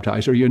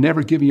rebaptized. Or you're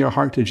never giving your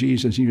heart to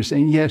Jesus. And you're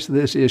saying, yes,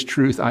 this is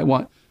truth. I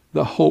want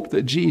the hope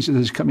that Jesus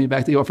is coming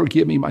back. He'll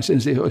forgive me my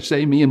sins. He'll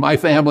save me and my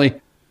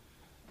family.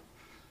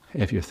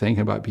 If you're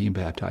thinking about being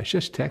baptized,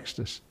 just text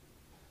us.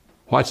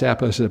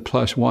 WhatsApp us at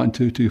 +1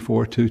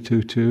 224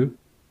 222,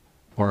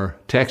 or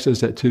text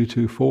us at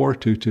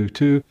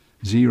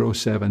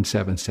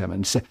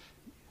 224-222-0777. Say,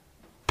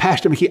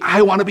 Pastor McKee,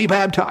 I want to be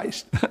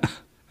baptized.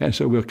 And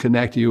so we'll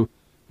connect you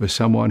with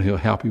someone who'll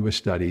help you with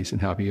studies and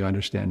help you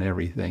understand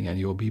everything, and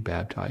you'll be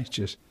baptized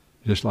just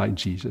like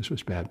Jesus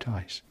was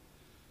baptized.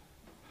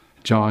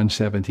 John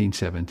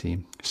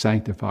 17:17,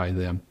 sanctify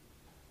them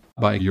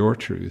by your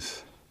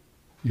truth.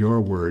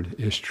 Your word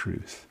is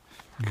truth.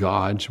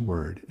 God's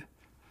word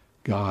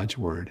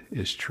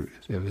is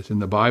truth. If it's in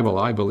the Bible,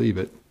 I believe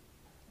it.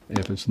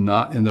 If it's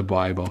not in the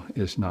Bible,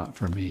 it's not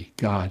for me.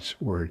 God's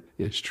word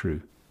is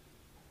true.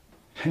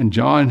 And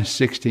John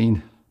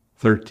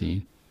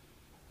 16:13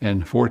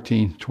 and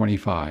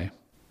 14:25,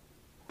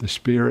 the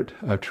Spirit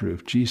of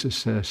truth. Jesus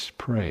says,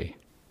 pray.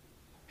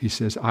 He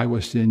says, I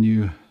will send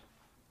you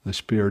the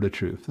Spirit of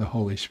truth, the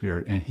Holy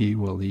Spirit, and he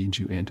will lead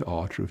you into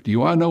all truth. Do you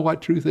want to know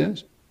what truth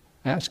is?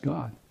 Ask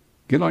God.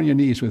 Get on your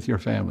knees with your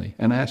family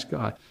and ask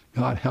God,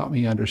 God, help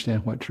me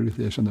understand what truth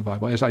is in the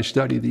Bible. As I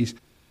study these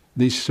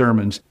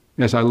sermons,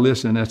 as I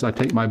listen, as I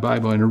take my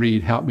Bible and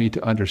read, help me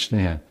to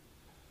understand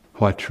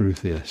what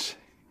truth is.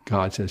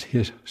 God says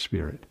his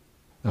Spirit,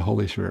 the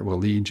Holy Spirit, will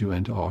lead you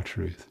into all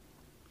truth.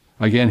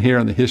 Again, here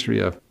in the history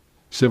of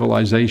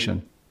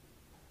civilization,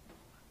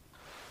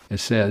 it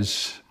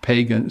says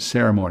pagan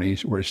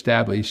ceremonies were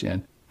established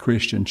in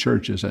Christian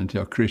churches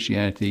until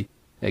Christianity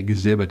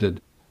exhibited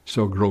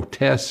so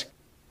grotesque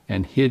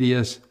and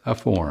hideous a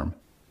form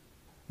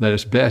that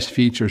its best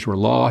features were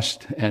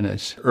lost and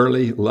its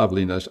early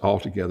loveliness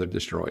altogether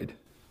destroyed.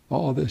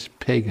 All this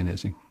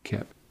paganism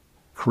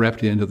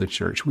crept into the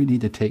church. We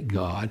need to take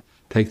God,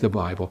 take the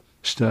Bible,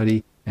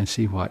 study, and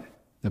see what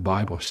the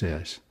Bible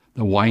says.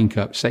 The wine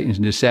cup, Satan's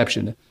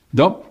deception.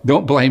 Don't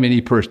blame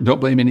any person.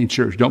 Don't blame any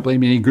church. Don't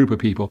blame any group of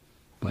people.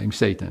 Blame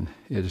Satan.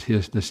 It is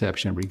his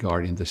deception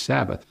regarding the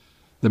Sabbath.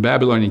 The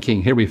Babylonian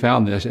king, here we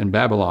found this in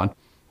Babylon.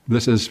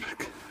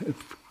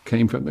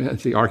 Came from,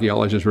 the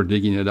archaeologists were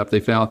digging it up. They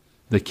found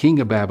the king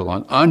of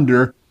Babylon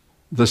under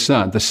the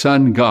sun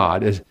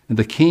god. And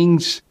the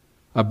kings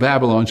of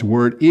Babylon's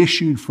word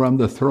issued from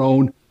the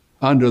throne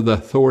under the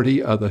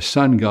authority of the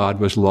sun god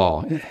was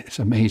law. It's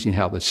amazing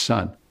how the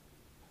sun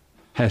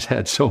has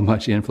had so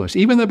much influence.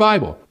 Even the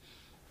Bible.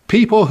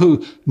 People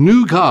who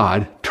knew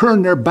God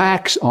turned their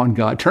backs on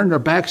God, turned their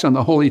backs on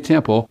the holy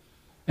temple,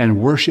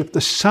 and worshiped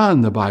the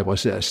sun, the Bible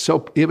says.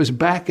 So it was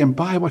back in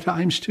Bible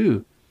times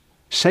too.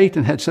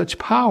 Satan had such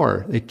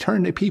power. They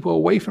turned the people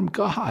away from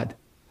God.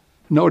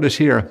 Notice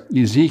here,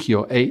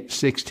 Ezekiel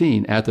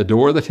 8:16, at the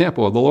door of the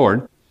temple of the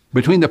Lord,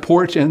 between the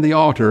porch and the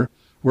altar,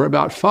 were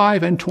about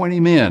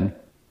 25 men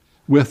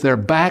with their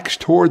backs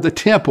toward the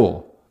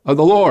temple of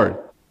the Lord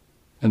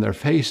and their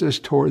faces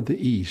toward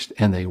the east,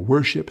 and they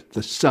worshiped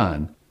the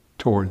sun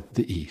toward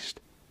the east.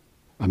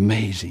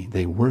 Amazing.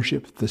 They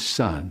worshiped the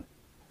sun.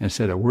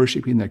 Instead of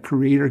worshiping the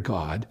Creator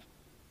God,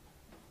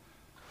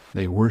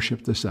 they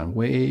worshiped the sun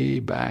way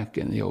back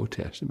in the Old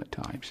Testament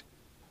times.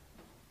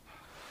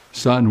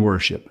 Sun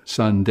worship,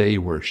 Sunday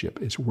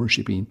worship, is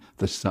worshiping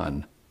the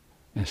sun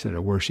instead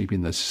of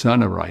worshiping the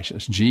Son of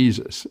righteousness,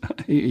 Jesus.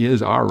 He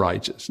is our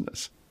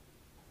righteousness.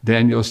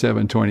 Daniel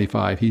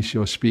 7:25, he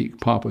shall speak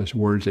pompous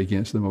words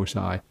against the Most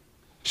High,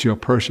 shall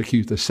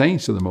persecute the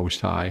saints of the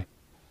Most High,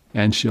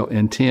 and shall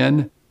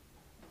intend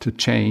to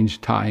change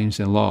times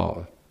and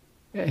law.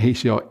 He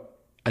shall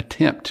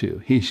attempt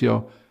to, he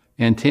shall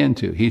intend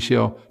to, he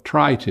shall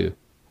try to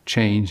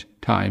change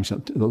times,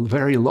 the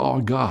very law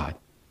of God.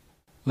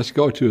 Let's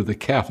go to the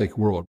Catholic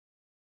world.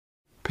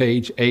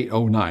 Page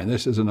 809.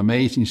 This is an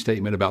amazing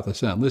statement about the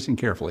sun. Listen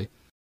carefully.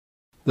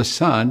 The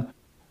sun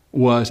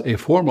was a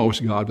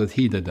foremost god with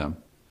heathendom.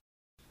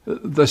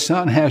 The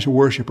sun has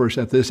worshipers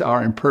at this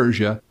hour in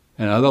Persia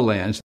and other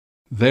lands.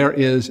 There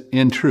is,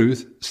 in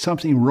truth,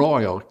 something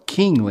royal,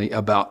 kingly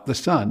about the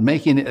sun,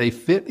 making it a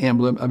fit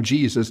emblem of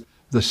Jesus,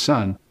 the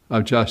Son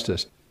of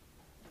Justice.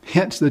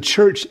 Hence, the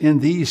church in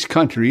these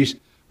countries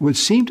would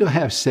seem to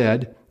have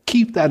said,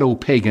 keep that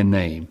old pagan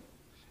name.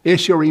 It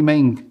shall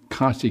remain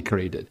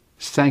consecrated,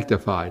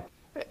 sanctified.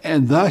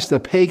 And thus the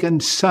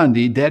pagan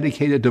Sunday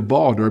dedicated to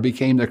Baldur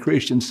became the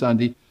Christian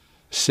Sunday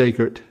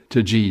sacred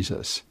to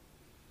Jesus.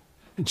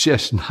 It's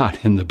just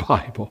not in the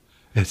Bible.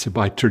 It's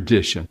by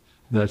tradition.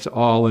 That's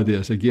all it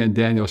is. Again,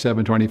 Daniel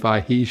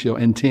 7:25, he shall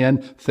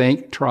intend,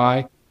 think,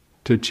 try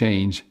to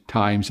change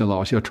times and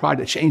laws. He'll try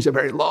to change the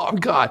very law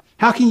of God.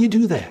 How can you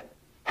do that?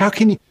 How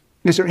can you?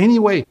 Is there any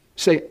way?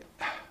 Say,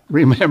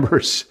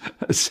 remember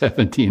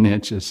 17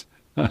 inches.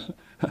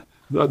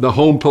 The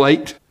home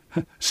plate,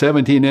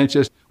 17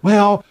 inches.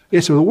 Well,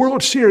 it's the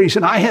World Series,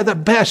 and I had the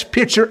best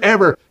pitcher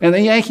ever, and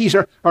the Yankees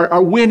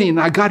are winning.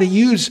 I got to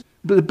use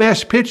the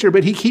best pitcher,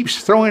 but he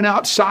keeps throwing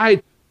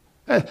outside.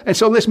 And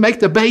so let's make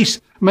the base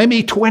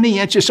maybe 20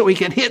 inches so he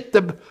can hit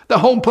the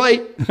home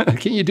plate.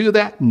 Can you do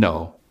that?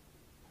 No.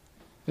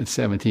 It's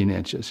 17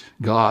 inches.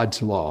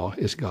 God's law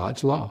is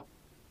God's law.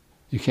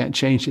 You can't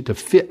change it to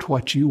fit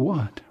what you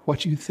want,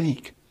 what you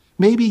think.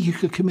 Maybe you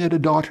could commit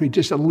adultery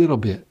just a little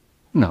bit.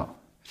 No.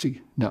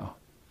 See, no.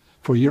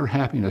 For your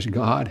happiness,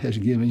 God has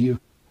given you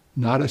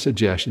not a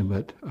suggestion,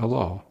 but a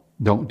law.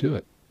 Don't do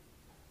it.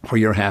 For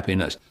your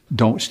happiness,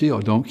 don't steal,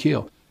 don't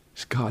kill.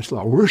 It's God's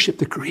law. Worship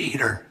the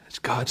Creator. It's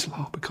God's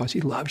law because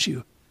He loves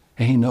you.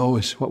 And He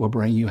knows what will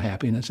bring you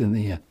happiness in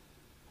the end.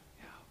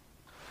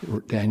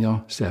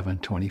 Daniel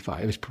 7:25.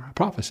 It's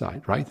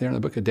prophesied right there in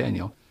the book of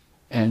Daniel.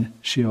 And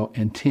she'll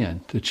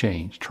intend to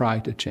change, try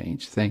to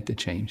change, think to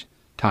change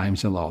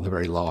times and law, the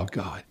very law of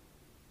God.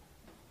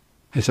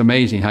 It's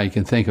amazing how you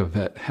can think of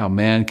it, how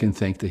man can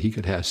think that he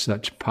could have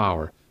such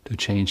power to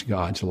change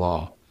God's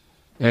law.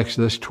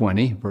 Exodus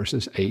 20,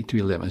 verses 8 to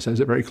 11 says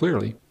it very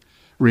clearly.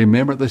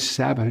 Remember the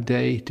Sabbath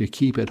day to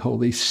keep it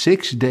holy.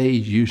 6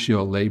 days you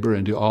shall labor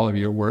and do all of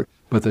your work,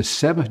 but the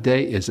seventh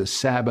day is the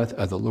Sabbath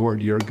of the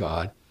Lord your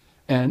God.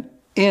 And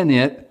in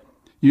it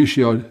you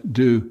shall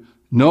do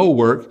no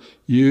work,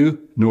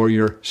 you nor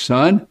your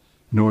son,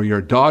 nor your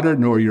daughter,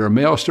 nor your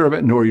male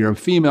servant, nor your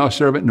female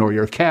servant, nor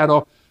your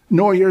cattle,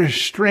 nor your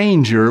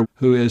stranger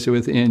who is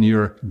within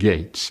your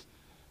gates.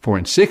 For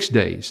in 6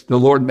 days the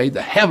Lord made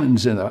the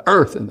heavens and the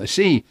earth and the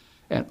sea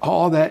and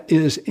all that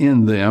is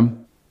in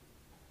them,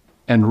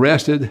 and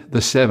rested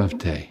the seventh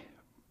day.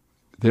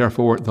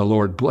 Therefore the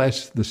Lord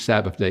blessed the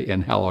Sabbath day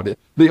and hallowed it.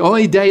 The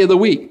only day of the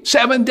week,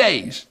 7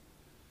 days,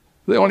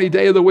 the only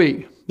day of the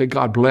week that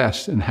God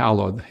blessed and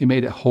hallowed. He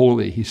made it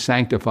holy. He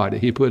sanctified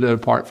it. He put it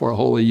apart for a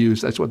holy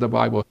use. That's what the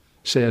Bible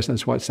says.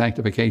 That's what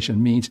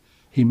sanctification means.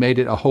 He made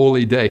it a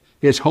holy day.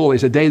 It's holy.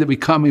 It's a day that we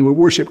come and we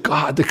worship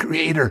God, the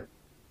Creator,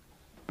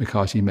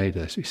 because He made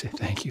us. We say,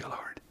 thank you,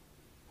 Lord.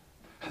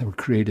 And we're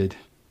created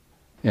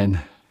in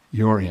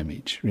your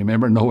image.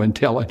 Remember, no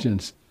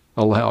intelligence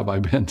allowed by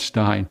Ben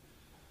Stein.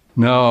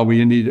 No,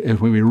 when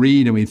we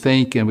read and we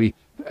think and we,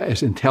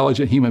 as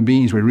intelligent human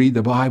beings, we read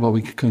the Bible,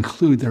 we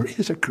conclude there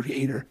is a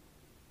Creator.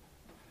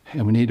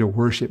 And we need to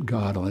worship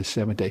God on the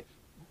seventh day.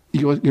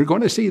 You're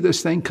going to see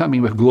this thing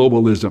coming with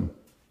globalism.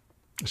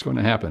 It's going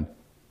to happen.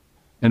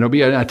 And there'll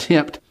be an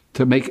attempt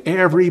to make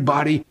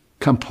everybody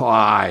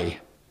comply.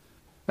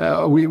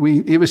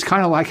 It was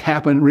kind of like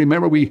happened.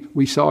 Remember,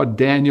 we saw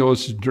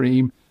Daniel's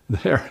dream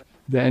there.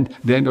 Then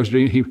Daniel's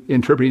dream, he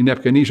interpreted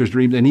Nebuchadnezzar's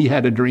dream, then he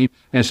had a dream.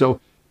 And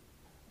so,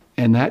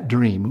 in that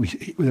dream,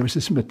 there was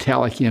this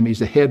metallic image.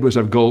 The head was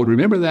of gold.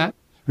 Remember that?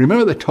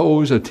 Remember the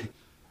toes,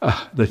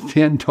 the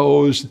 10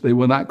 toes? They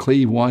will not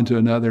cleave one to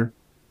another.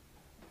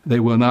 They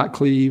will not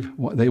cleave.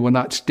 They will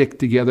not stick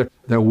together.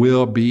 There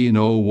will be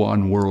no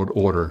one world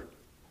order.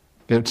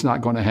 It's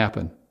not going to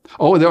happen.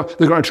 Oh, they're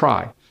going to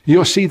try.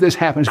 You'll see this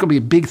happen. It's going to be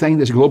a big thing,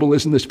 this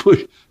globalism, this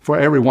push for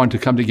everyone to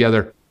come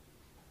together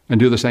and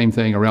do the same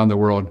thing around the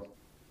world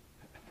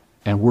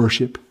and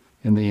worship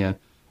in the end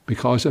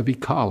because of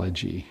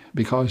ecology,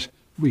 because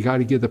we got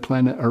to give the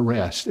planet a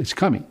rest. It's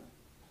coming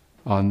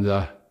on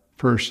the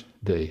first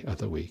day of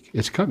the week.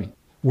 It's coming.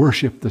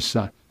 Worship the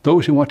sun.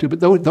 Those who want to, but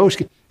those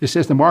it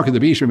says the mark of the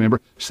beast,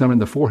 remember, some in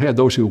the forehead,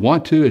 those who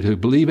want to and who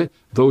believe it,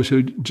 those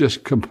who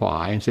just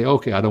comply and say,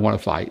 okay, I don't want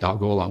to fight, I'll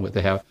go along with it.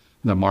 They have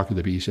the mark of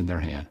the beast in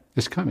their hand.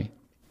 It's coming.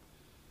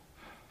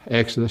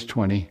 Exodus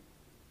 20:11,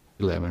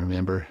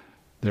 remember,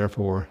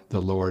 therefore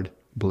the Lord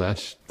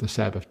blessed the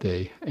Sabbath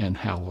day and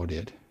hallowed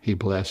it. He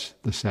blessed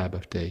the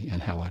Sabbath day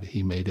and hallowed it.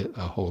 He made it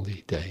a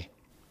holy day.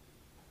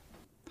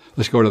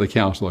 Let's go to the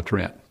Council of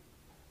Trent.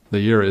 The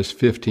year is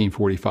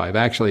 1545.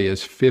 Actually,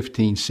 it's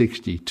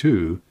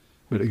 1562,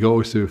 but it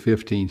goes through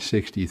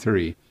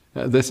 1563.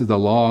 This is the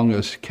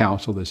longest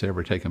council that's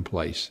ever taken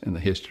place in the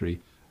history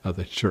of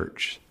the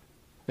church.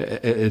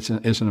 It's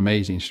an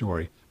amazing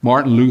story.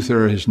 Martin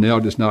Luther has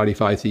nailed his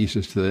 95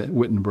 Theses to the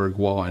Wittenberg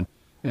Wall,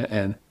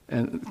 and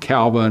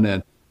Calvin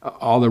and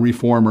all the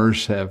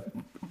reformers have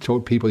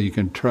told people you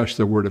can trust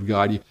the Word of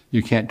God.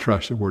 You can't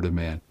trust the Word of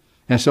man.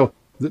 And so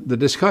the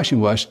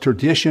discussion was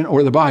tradition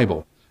or the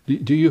Bible.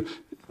 Do you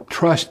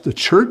trust the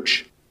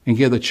church and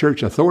give the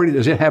church authority?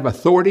 Does it have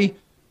authority?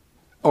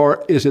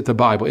 Or is it the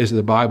Bible? Is it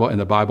the Bible and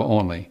the Bible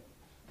only?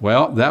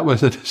 Well, that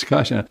was the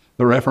discussion.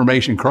 The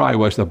Reformation cry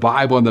was the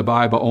Bible and the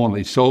Bible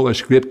only. Sola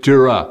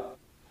Scriptura.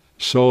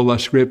 Sola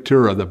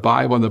Scriptura. The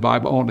Bible and the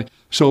Bible only.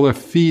 Sola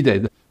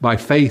fide. By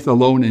faith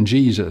alone in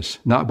Jesus,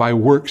 not by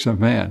works of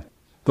man.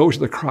 Those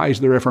are the cries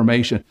of the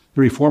Reformation.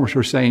 The Reformers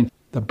were saying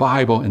the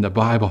Bible and the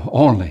Bible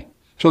only.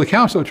 So the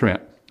Council of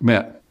Trent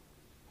met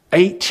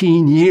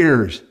 18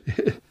 years.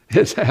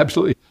 It's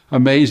absolutely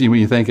amazing when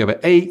you think of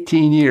it.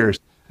 18 years.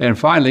 And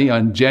finally,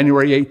 on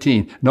January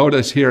 18,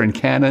 notice here in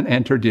Canon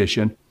and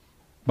Tradition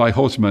by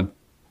Holtzman,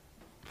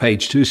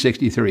 page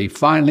 263,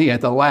 finally at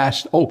the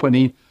last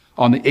opening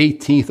on the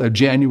 18th of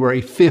January,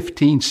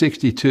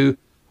 1562,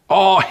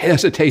 all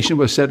hesitation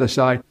was set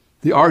aside.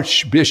 The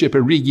Archbishop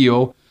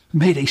Arrigio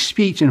made a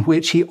speech in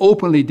which he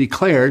openly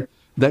declared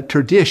that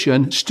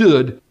tradition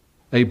stood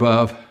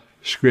above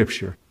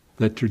Scripture,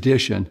 that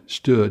tradition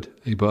stood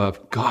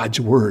above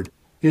God's Word.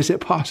 Is it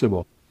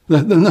possible?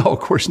 No, of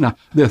course not.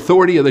 The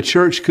authority of the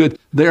church could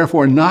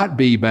therefore not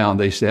be bound,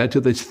 they said, to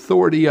the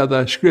authority of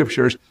the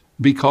Scriptures,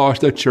 because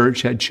the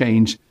church had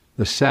changed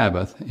the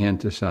Sabbath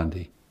into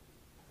Sunday.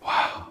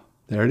 Wow,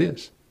 there it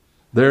is.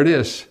 There it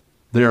is.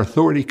 Their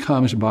authority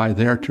comes by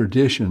their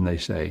tradition, they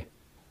say.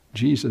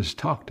 Jesus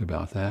talked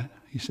about that.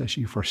 He says,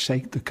 you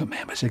forsake the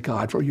commandments of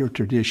God for your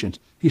traditions.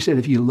 He said,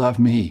 if you love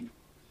me,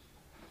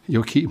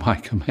 you'll keep my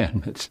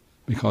commandments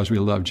because we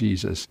love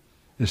Jesus.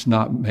 It's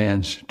not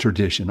man's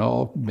tradition.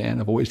 Oh, man,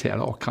 I've always had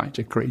all kinds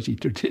of crazy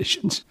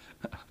traditions.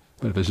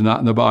 But if it's not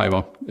in the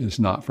Bible, it's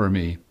not for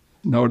me.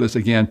 Notice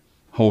again,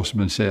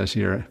 Holtzman says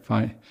here,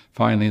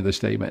 finally in the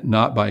statement,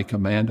 not by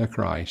command of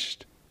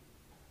Christ,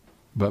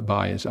 but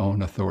by his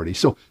own authority.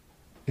 So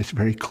it's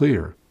very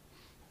clear.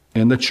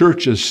 In the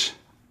church's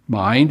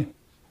mind,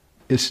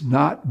 it's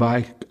not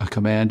by a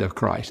command of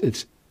Christ.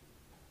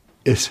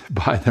 It's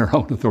by their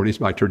own authority. It's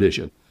by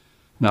tradition,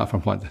 not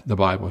from what the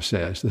Bible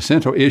says. The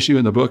central issue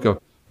in the book of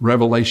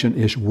Revelation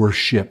is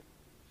worship.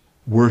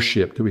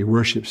 Worship. Do we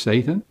worship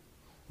Satan?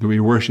 Do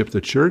we worship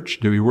the church?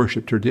 Do we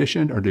worship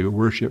tradition? Or do we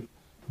worship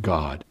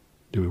God?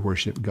 Do we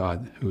worship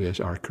God who is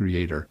our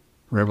creator?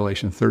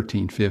 Revelation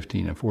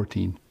 13:15 and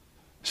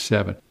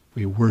 14:7.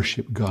 We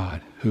worship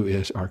God who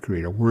is our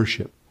creator.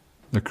 Worship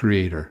the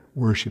creator.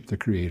 Worship the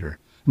creator.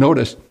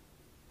 Notice,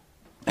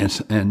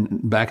 and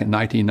back in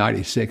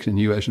 1996 in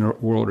U.S.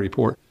 World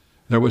Report,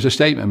 there was a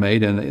statement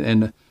made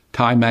in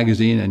Time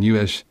Magazine and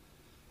U.S.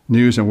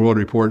 News and World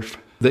Report.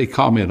 They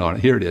comment on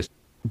it. Here it is.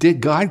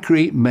 Did God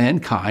create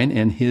mankind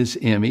in his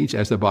image,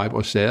 as the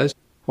Bible says,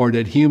 or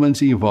did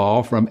humans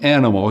evolve from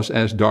animals,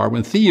 as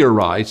Darwin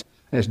theorized?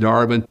 Just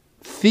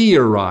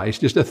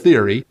a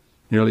theory,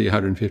 nearly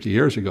 150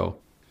 years ago.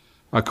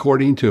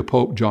 According to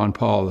Pope John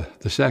Paul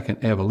II,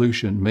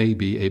 evolution may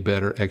be a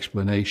better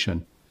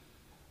explanation.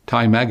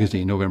 Time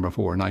Magazine, November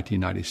 4,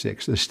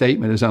 1996. The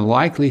statement is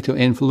unlikely to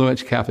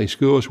influence Catholic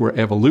schools where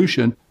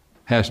evolution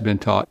has been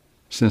taught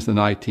since the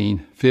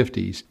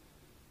 1950s.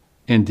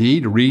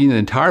 Indeed, reading the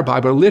entire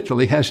Bible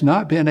literally has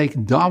not been a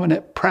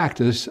dominant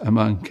practice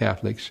among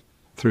Catholics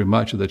through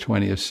much of the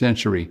 20th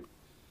century.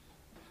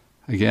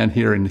 Again,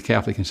 here in the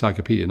Catholic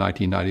Encyclopedia,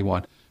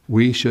 1991,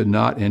 we should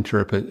not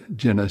interpret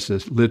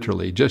Genesis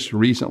literally. Just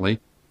recently,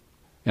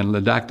 in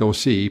Laudato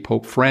Si,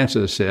 Pope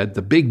Francis said,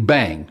 the Big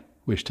Bang,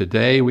 which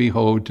today we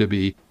hold to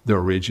be the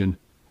origin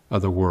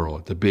of the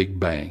world, the Big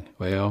Bang.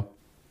 Well,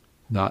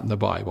 not in the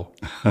Bible.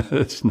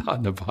 It's not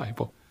in the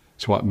Bible.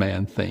 It's what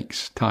man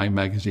thinks. Time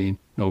Magazine,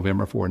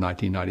 November 4,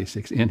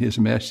 1996, in his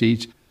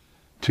message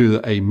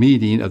to a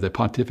meeting of the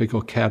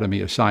Pontifical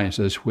Academy of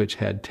Sciences, which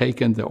had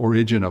taken the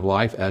origin of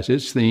life as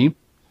its theme,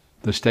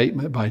 the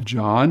statement by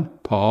John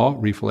Paul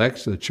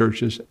reflects the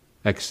Church's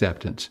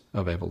acceptance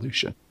of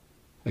evolution.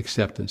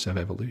 Acceptance of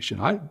evolution.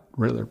 I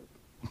really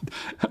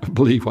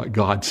believe what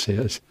God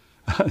says,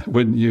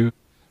 wouldn't you?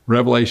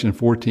 Revelation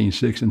 14,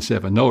 6 and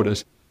 7.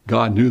 Notice,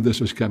 God knew this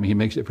was coming. He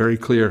makes it very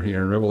clear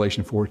here in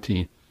Revelation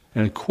 14.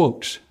 And it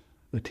quotes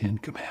the Ten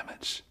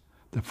Commandments,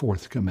 the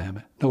fourth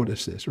commandment.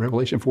 Notice this,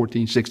 Revelation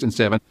 14, 6 and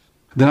 7.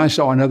 Then I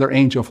saw another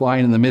angel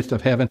flying in the midst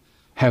of heaven,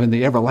 having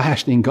the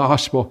everlasting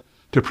gospel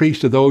to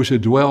preach to those who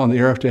dwell on the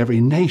earth, to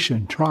every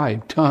nation,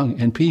 tribe, tongue,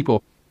 and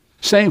people,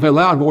 saying with a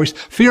loud voice,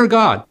 fear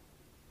God,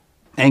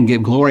 and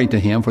give glory to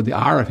him, for the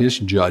hour of his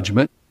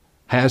judgment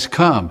has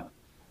come,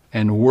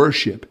 and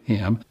worship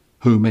him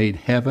who made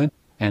heaven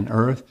and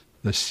earth,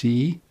 the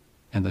sea,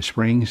 and the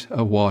springs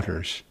of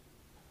waters.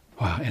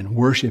 Wow, and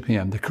worship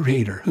him, the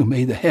creator who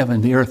made the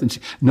heaven, the earth, and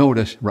sea.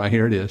 Notice, right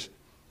here it is,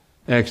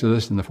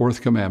 Exodus in the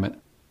fourth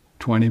commandment,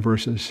 20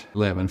 verses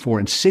 11. For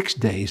in 6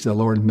 days the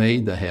Lord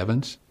made the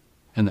heavens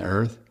and the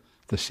earth,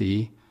 the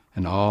sea,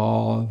 and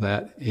all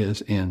that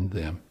is in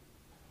them,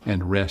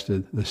 and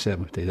rested the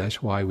seventh day.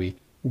 That's why we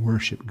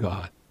worship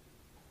God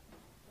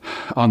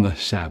on the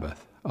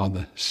Sabbath, on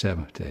the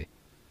seventh day.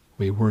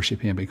 We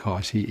worship him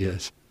because he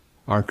is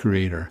our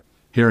creator.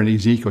 Here in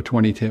Ezekiel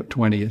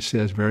 20, it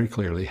says very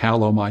clearly,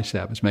 hallow my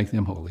Sabbaths, make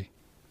them holy.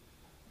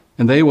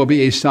 And they will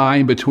be a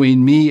sign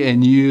between me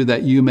and you,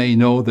 that you may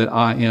know that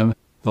I am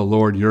the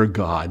Lord your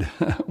God.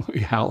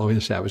 We hallow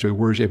his Sabbaths. We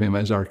worship him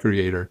as our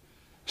creator.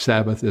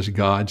 Sabbath is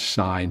God's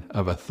sign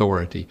of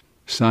authority.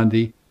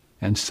 Sunday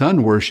and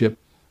sun worship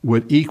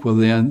would equal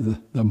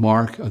then the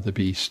mark of the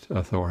beast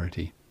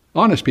authority.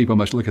 Honest people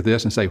must look at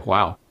this and say,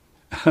 wow,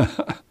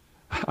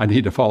 I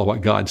need to follow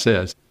what God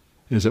says.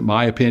 Is it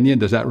my opinion?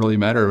 Does that really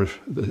matter?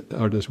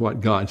 Or does what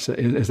God say?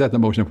 Is that the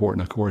most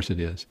important? Of course it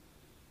is.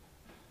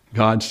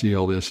 God's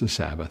seal is the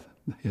Sabbath,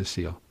 his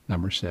seal,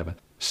 number 7.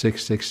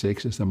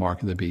 666 is the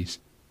mark of the beast.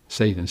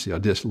 Satan's seal,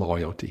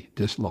 disloyalty,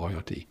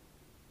 disloyalty.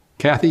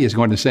 Kathy is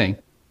going to sing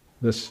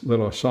this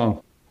little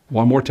song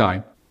one more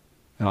time,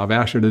 and I've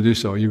asked her to do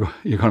so. You're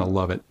going to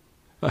love it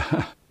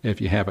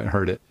if you haven't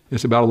heard it.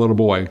 It's about a little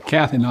boy.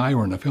 Kathy and I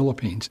were in the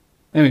Philippines,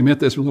 and we met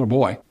this little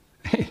boy.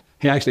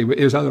 He actually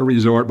was at a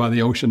resort by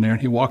the ocean there,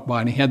 and he walked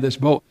by, and he had this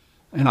boat.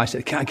 And I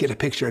said, can I get a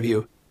picture of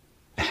you?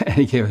 And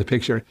he gave us a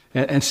picture.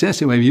 And since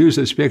then, we've used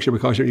this picture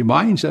because it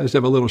reminds us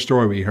of a little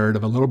story we heard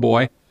of a little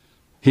boy.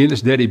 He and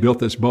his daddy built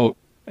this boat,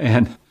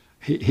 and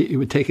he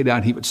would take it out,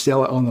 and he would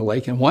sail it on the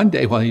lake. And one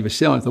day while he was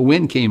sailing it, the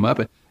wind came up,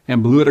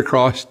 and blew it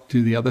across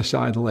to the other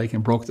side of the lake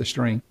and broke the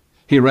string.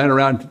 He ran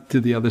around to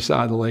the other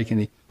side of the lake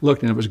and he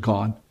looked and it was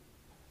gone.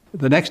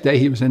 The next day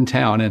he was in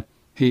town and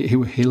he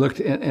looked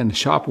in the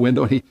shop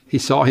window and he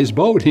saw his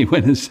boat. He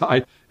went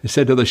inside and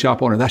said to the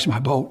shop owner, "That's my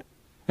boat."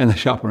 And the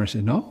shop owner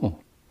said, "No,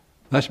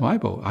 that's my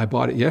boat. I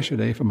bought it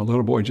yesterday from a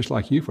little boy just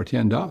like you for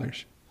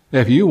 $10.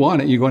 If you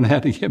want it, you're going to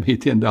have to give me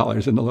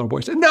 $10. And the little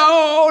boy said,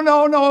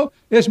 No.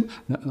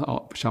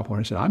 The shop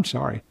owner said, "I'm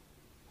sorry."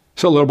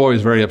 So the little boy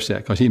was very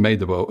upset because he made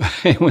the boat.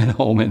 He went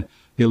home and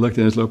he looked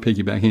in his little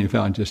piggy bank and he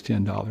found just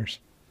 $10.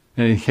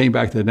 And he came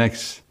back the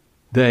next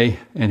day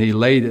and he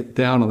laid it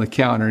down on the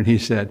counter and he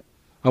said,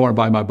 "I want to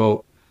buy my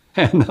boat."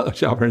 And the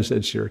shop owner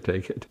said, "Sure,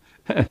 take it."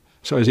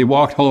 So as he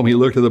walked home, he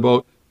looked at the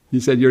boat. He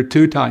said, "You're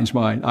 2 times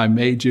mine. I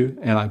made you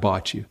and I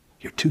bought you.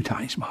 You're 2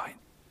 times mine."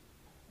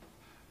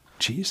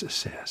 Jesus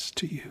says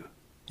to you,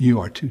 you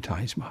are 2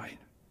 times mine,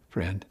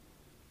 friend.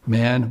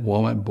 Man,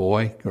 woman,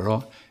 boy,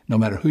 girl, no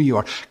matter who you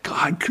are,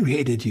 God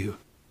created you.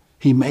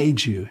 He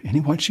made you, and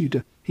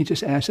he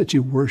just asks that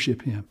you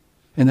worship him.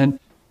 And then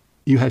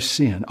you have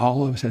sin.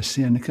 All of us have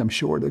sinned and come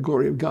short of the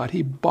glory of God.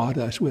 He bought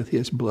us with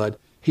his blood.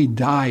 He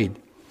died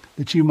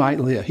that you might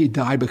live. He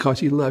died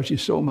because he loves you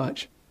so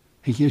much.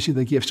 He gives you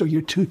the gift. So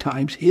you're 2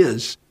 times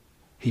his.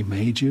 He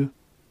made you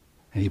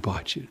and he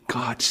bought you.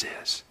 God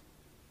says,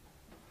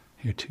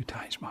 you're 2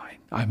 times mine.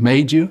 I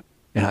made you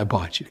and I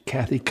bought you.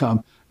 Kathy,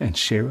 come and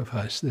share with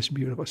us this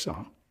beautiful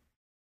song.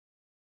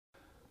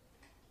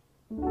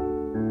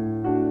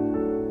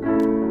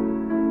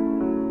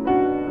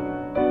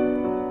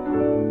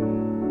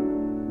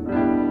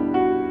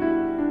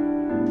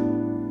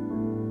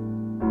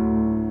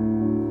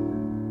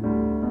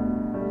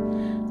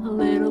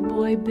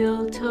 Boy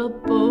built a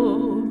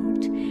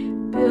boat,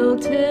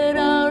 built it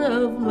out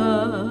of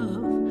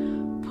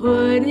love,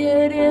 put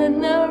it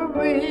in the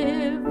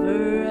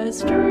river, a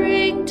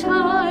string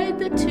tied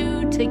the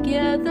 2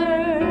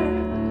 together,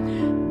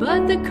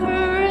 but the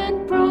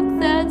current broke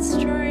that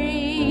string,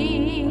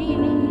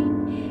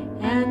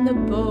 and the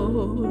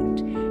boat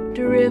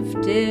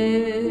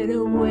drifted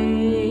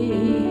away.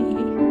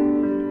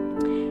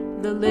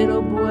 The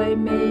little boy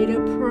made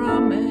a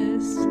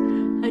promise,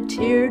 a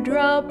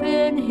teardrop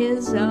in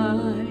his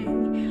eye.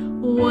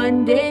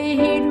 One day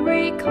he'd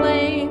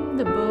reclaim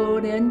the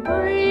boat and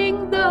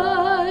bring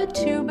the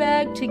 2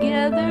 back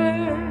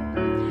together.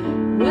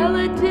 Well,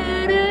 it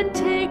didn't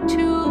take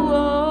too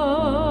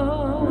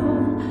long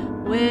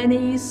when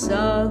he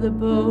saw the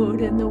boat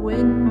in the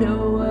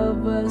window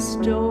of a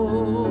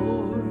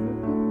store.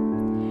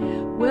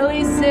 Well,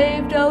 he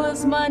saved all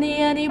his money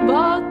and he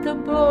bought the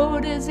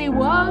boat. As he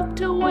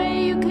walked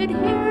away, you could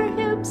hear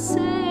him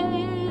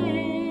say,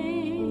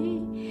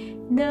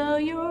 "Now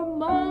you're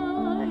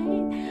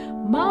mine,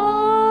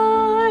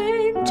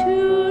 mine,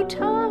 2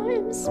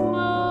 times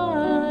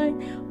mine.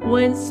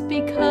 Once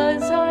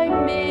because I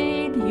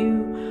made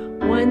you,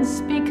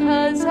 once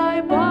because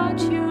I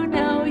bought you.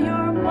 Now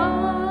you're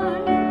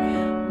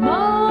mine,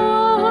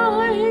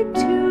 mine,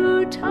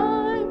 2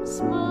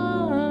 times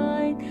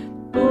mine.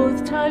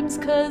 Both times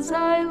 'cause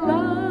I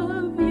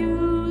love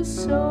you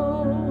so."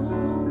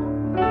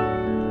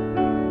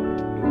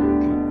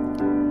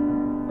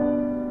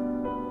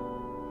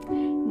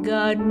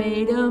 God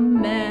made a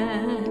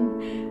man,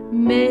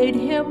 made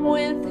him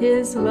with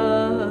his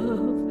love,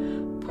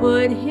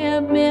 put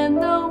him in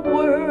the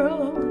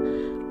world.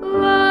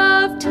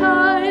 Love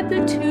tied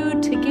the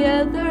 2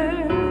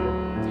 together,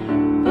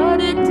 but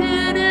it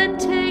didn't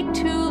take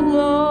too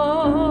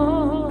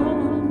long,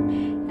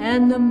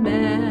 and the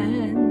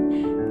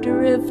man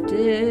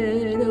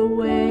drifted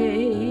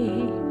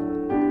away.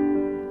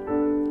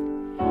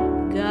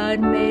 God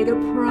made a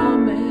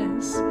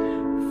promise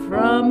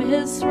from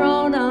his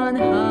throne on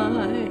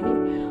high.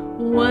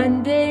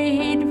 One day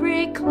he'd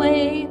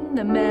reclaim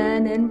the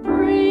man and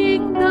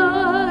bring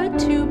the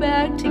 2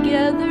 back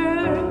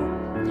together.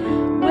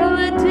 Well,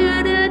 it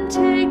didn't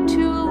take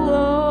too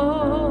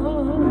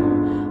long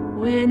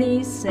when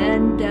he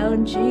sent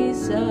down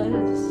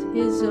Jesus,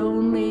 his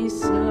only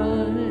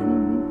son.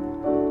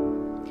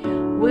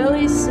 Well,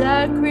 he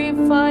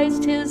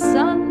sacrificed his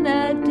son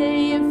that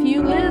day. If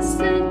you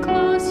listen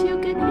close, you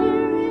can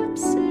hear him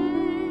say,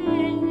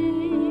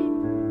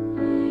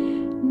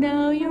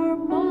 "Now you're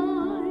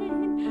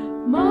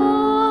mine,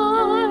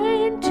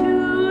 mine,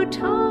 2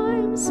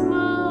 times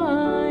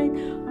mine.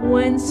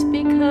 Once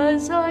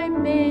because I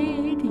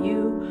made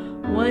you,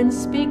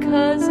 once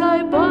because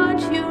I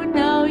bought you.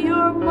 Now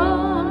you're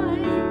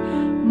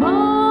mine,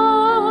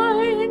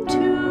 mine,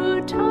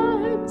 2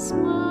 times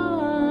mine. Both times 'cause I love you so. Now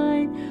you're mine, mine, 2 times mine.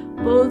 Once because I made you, once because I bought you. Now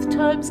you're mine, mine, 2 times mine. Both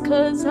times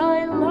 'cause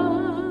I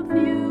love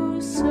you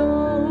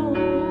so.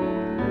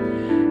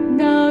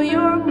 Now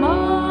you're mine, mine, 2 times mine.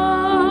 Once because I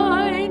made you, once because I bought you. Now you're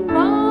mine, mine, 2 times mine.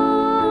 Both times 'cause I love you so.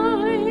 Now you're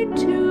mine, mine,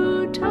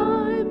 2 times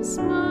mine. Both times 'cause I love you so. Now you're mine, mine, 2 times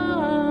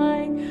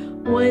mine.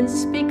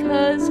 Once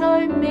because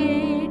I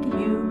made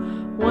you,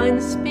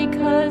 once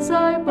because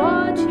I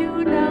bought you. Now you're mine, mine, 2 times mine. Both times 'cause I love you so. Now you're mine, mine, 2 times mine. Once because I made you, once because I bought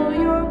you. Now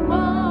you're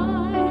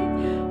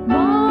mine,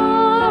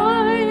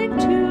 mine,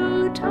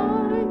 2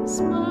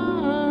 times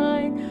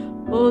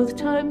mine. Both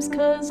times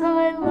 'cause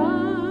I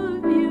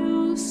love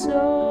you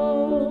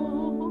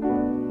so.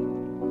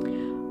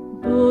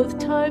 both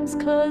times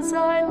 'cause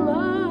I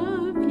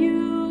love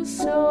you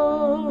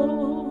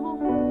so.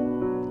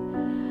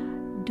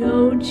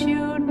 Don't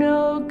you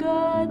know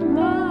God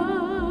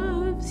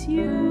loves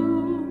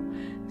you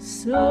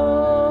so?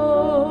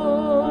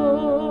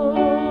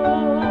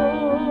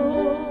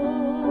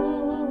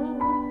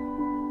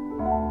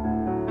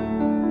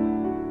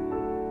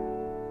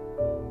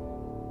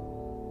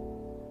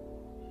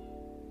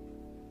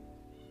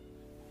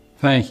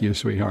 Thank you,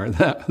 sweetheart.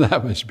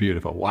 That was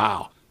beautiful.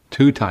 Wow.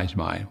 2 times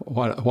mine.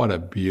 What a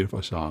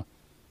beautiful song.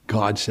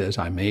 God says,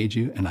 I made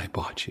you and I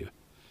bought you.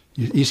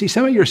 You see,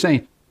 some of you are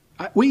saying,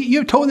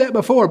 you've told that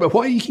before, but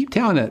why do you keep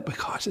telling it?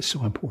 Because it's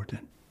so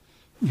important.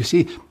 You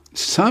see,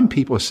 some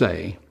people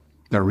say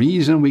the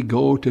reason we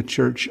go to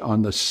church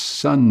on the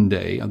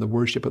Sunday, on the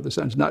worship of the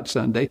Sun, not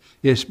Sunday,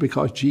 is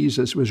because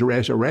Jesus was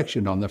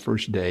resurrected on the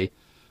first day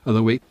of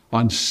the week,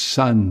 on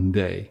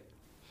Sunday.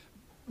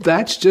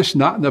 That's just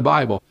not in the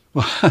Bible.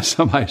 Well,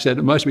 somebody said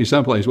it must be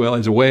someplace. Well,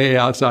 it's way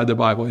outside the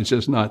Bible. It's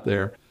just not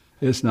there.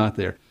 It's not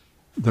there.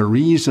 The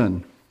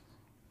reason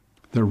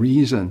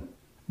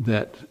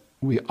that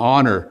we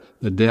honor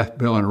the death,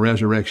 burial, and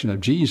resurrection of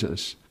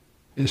Jesus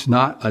is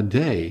not a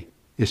day.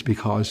 It's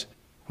because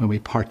when we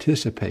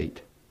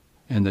participate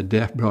in the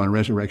death, burial, and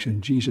resurrection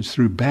of Jesus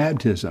through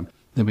baptism,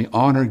 then we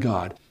honor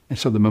God. And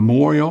so the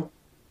memorial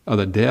of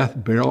the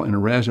death, burial,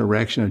 and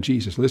resurrection of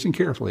Jesus, listen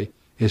carefully,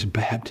 is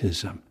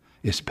baptism.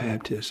 It's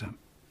baptism.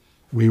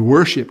 We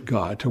worship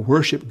God. To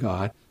worship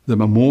God, the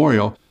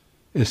memorial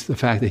is the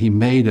fact that He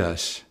made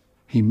us.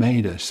 He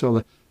made us.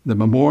 So the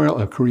memorial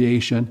of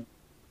creation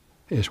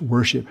is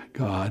worship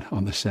God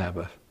on the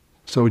Sabbath.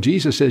 So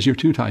Jesus says, you're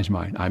 2 times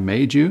mine. I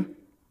made you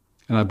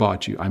and I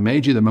bought you. I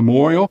made you. The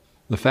memorial,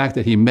 the fact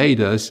that He made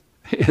us,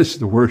 is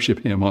to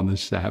worship Him on the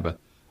Sabbath.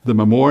 The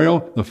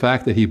memorial, the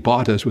fact that He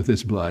bought us with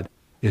His blood,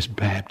 is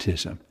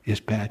baptism. Is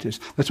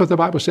baptism. That's what the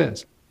Bible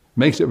says.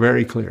 Makes it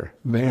very clear.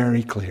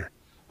 Very clear.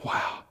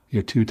 Wow.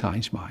 You're 2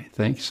 times mine.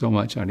 Thanks so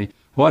much, honey.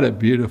 What a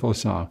beautiful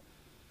song.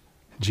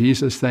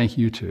 Jesus, thank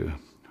you too.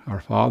 Our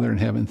Father in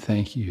heaven,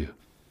 thank you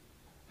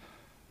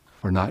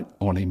for not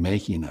only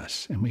making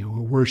us, and we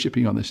were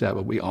worshiping on the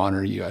Sabbath, we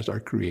honor you as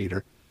our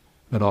Creator,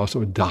 but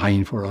also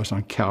dying for us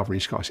on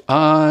Calvary's cross.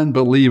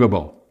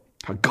 Unbelievable.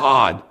 How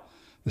God,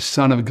 the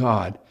Son of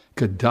God,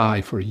 could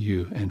die for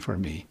you and for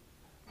me.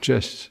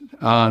 Just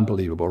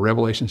unbelievable.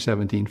 Revelation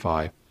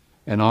 17:5.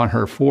 And on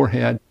her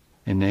forehead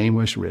a name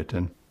was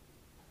written,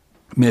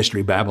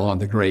 Mystery Babylon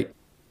the Great,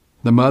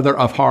 the mother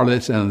of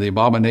harlots and the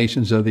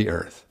abominations of the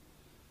earth.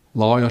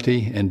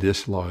 Loyalty and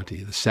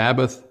disloyalty. The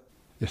Sabbath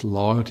is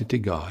loyalty to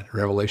God.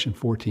 Revelation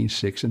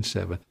 14:6 and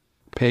 7.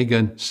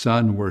 Pagan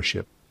sun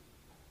worship.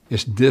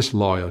 It's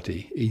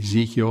disloyalty.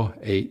 Ezekiel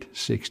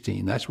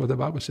 8:16. That's what the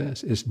Bible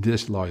says. It's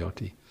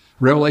disloyalty.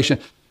 Revelation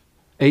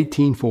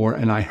 18:4.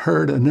 And I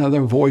heard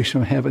another voice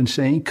from heaven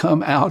saying,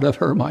 come out of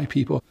her, my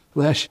people,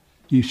 lest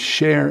you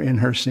share in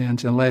her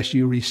sins, unless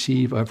you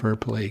receive of her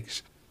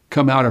plagues.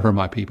 Come out of her,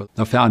 my people.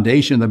 The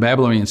foundation of the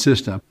Babylonian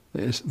system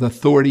is the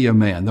authority of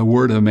man, the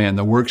word of man,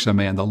 the works of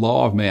man, the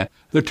law of man,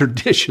 the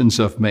traditions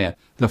of man.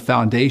 The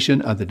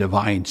foundation of the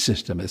divine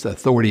system is the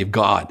authority of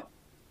God.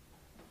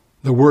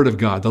 The word of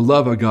God, the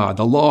love of God,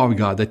 the law of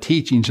God, the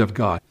teachings of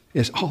God.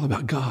 It's all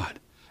about God.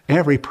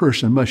 Every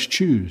person must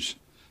choose.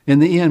 In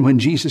the end, when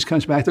Jesus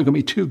comes back, there are going to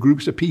be 2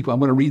 groups of people. I'm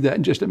going to read that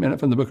in just a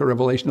minute from the book of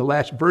Revelation, the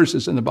last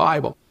verses in the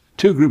Bible.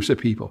 2 groups of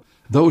people.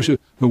 Those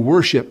who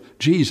worship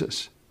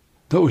Jesus.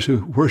 Those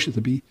who worship the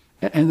beast,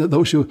 and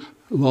those who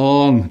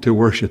long to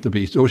worship the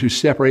beast, those who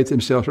separate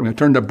themselves from Him,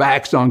 turn their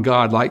backs on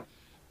God, like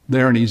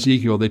there in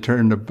Ezekiel, they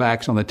turn their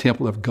backs on the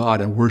temple of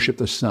God and worship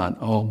the Son.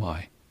 Oh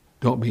my,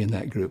 don't be in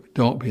that group.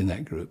 Don't be in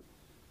that group.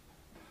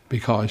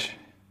 Because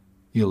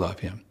you love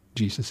Him.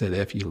 Jesus said,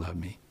 if you love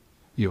me,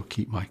 you'll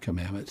keep my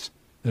commandments.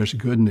 There's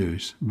good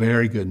news,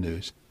 very good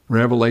news.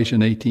 Revelation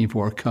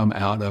 18:4, come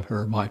out of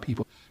her, my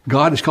people.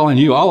 God is calling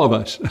you, all of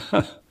us,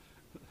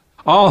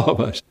 all of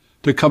us,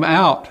 to come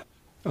out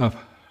of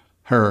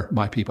her,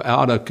 my people,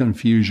 out of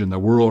confusion, the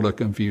world of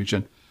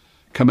confusion.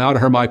 Come out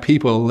of her, my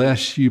people,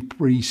 lest you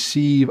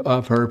receive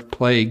of her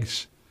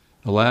plagues.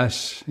 In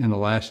the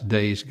last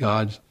days,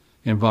 God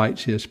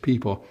invites His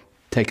people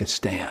to take a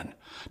stand.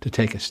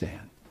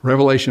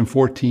 Revelation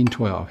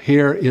 14:12.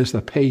 Here is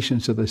the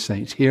patience of the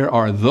saints. Here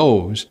are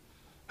those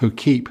who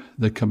keep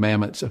the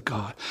commandments of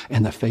God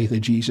and the faith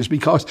of Jesus.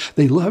 Because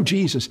they love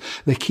Jesus,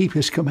 they keep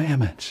His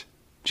commandments.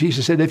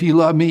 Jesus said, if you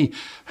love me,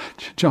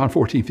 John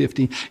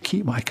 14:15,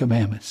 keep my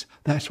commandments.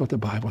 That's what the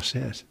Bible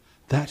says.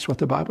 That's what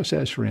the Bible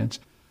says, friends.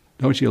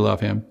 Don't you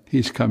love Him?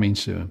 He's coming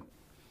soon.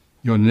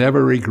 You'll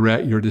never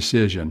regret your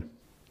decision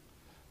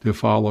to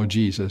follow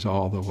Jesus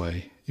all the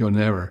way. You'll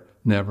never,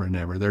 never,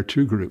 never. There are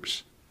 2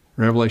 groups,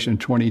 Revelation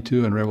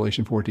 22 and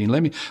Revelation 14.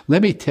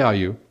 Let me tell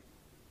you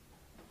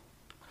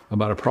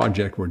about a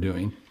project we're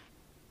doing.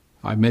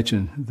 I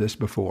mentioned this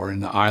before,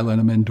 in the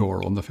island of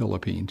Mindoro in the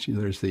Philippines.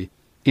 There's the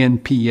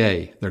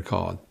NPA, they're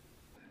called,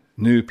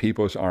 New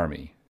People's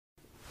Army.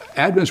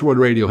 Adventist World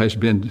Radio has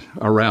been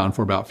around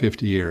for about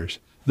 50 years.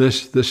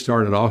 This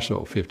started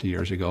also 50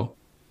 years ago.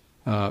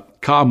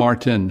 Ka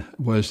Martin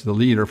was the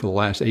leader for the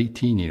last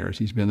 18 years.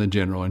 He's been the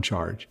general in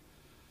charge.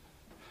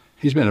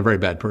 He's been a very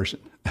bad person,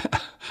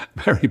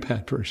 very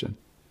bad person.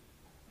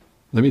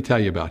 Let me tell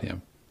you about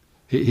him.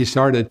 He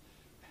started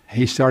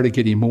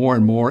getting more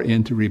and more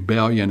into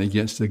rebellion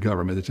against the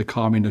government. It's a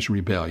communist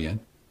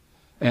rebellion.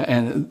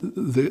 And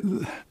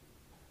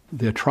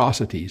the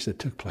atrocities that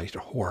took place are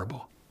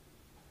horrible.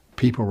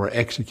 People were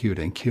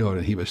executed and killed,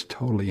 and he was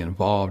totally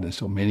involved in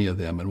so many of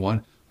them. And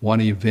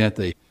one event,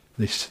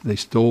 they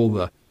stole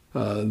the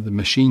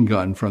machine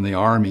gun from the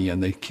army,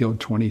 and they killed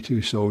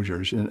 22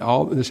 soldiers. And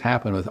all this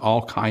happened with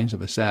all kinds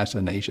of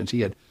assassinations.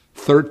 He had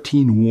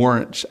 13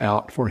 warrants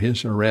out for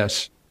his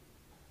arrest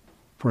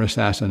for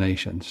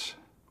assassinations.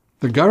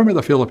 The government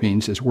of the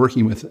Philippines is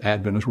working with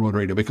Adventist World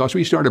Radio because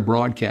we started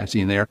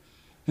broadcasting there.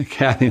 And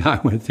Kathy and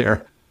I went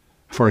there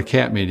for a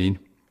camp meeting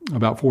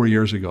about 4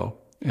 years ago,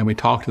 and we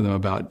talked to them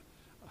about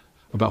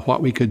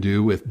what we could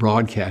do with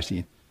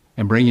broadcasting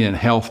and bringing in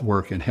health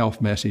work and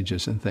health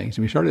messages and things.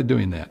 And we started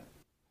doing that.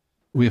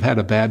 We've had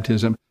a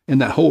baptism in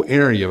that whole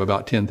area of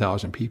about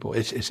 10,000 people.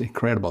 It's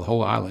incredible. The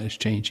whole island is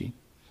changing.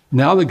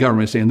 Now the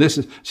government is saying, this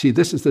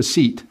is the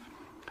seat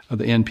of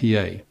the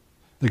NPA.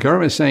 The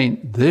government is saying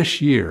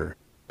this year,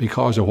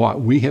 because of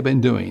what we have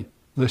been doing,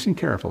 listen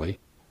carefully,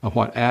 of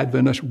what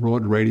Adventist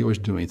World Radio is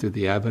doing through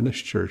the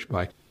Adventist Church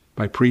by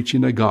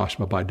preaching the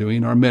gospel, by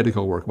doing our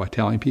medical work, by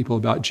telling people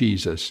about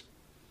Jesus,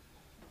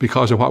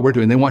 because of what we're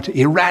doing, they want to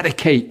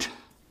eradicate.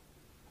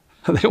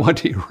 They want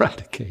to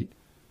eradicate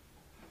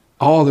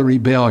all the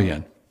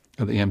rebellion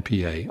of the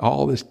NPA.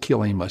 All this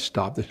killing must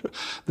stop.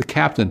 The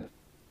captain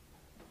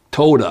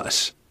told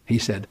us, he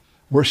said,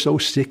 we're so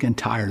sick and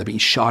tired of being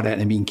shot at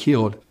and being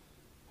killed.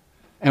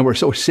 And we're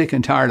so sick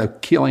and tired of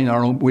killing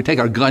our own. We take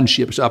our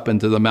gunships up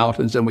into the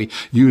mountains and we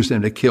use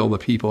them to kill the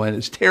people. And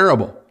it's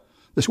terrible.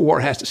 This war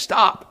has to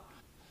stop.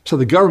 So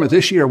the government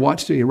this year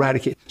wants to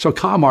eradicate. So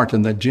Ka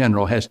Martin, the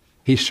general,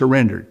 he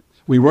surrendered.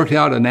 We worked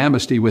out an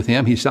amnesty with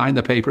him. He signed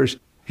the papers.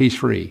 He's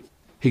free.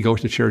 He goes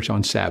to church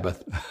on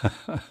Sabbath.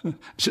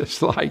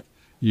 Just like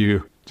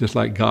you, just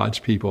like God's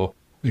people,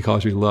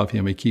 because we love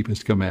him, we keep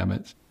his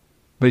commandments.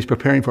 But he's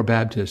preparing for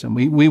baptism.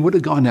 We would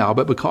have gone now,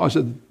 but because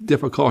of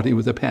difficulty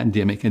with the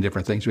pandemic and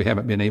different things, we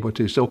haven't been able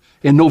to. So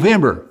in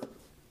November,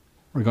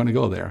 we're going to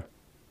go there.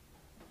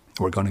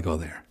 We're going to go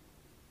there.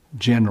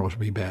 Generals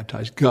will be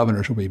baptized.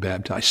 Governors will be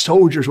baptized.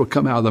 Soldiers will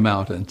come out of the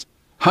mountains.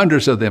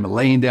 Hundreds of them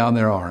laying down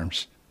their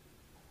arms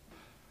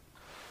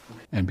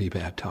and be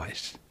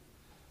baptized.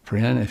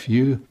 Friend, if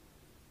you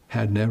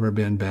had never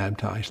been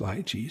baptized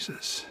like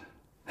Jesus,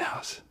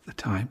 now's the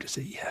time to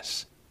say,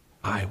 yes,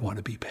 I want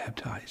to be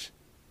baptized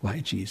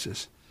like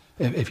Jesus.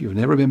 If you've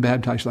never been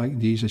baptized like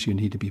Jesus, you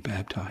need to be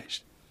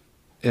baptized.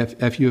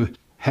 If you've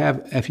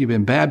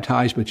been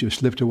baptized but you've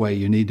slipped away,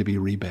 you need to be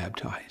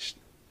rebaptized.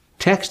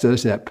 Text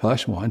us at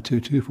 +1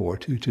 224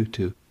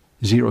 222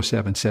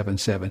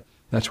 0777.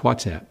 That's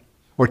WhatsApp.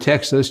 Or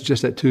text us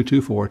just at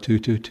 224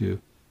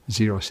 222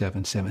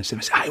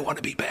 0777. Say, I want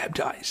to be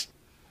baptized.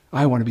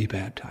 I want to be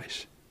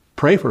baptized.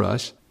 Pray for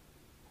us.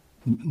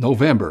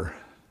 November.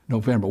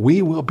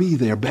 We will be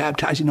there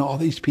baptizing all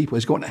these people.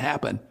 It's going to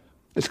happen.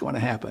 It's going to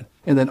happen.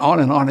 And then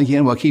on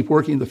again, we'll keep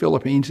working in the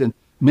Philippines and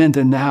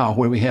Mindanao,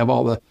 where we have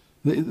all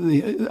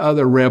the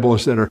other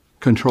rebels that are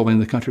controlling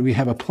the country. We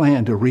have a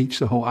plan to reach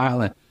the whole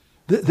island.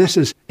 This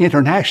is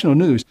international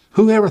news.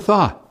 Whoever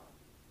thought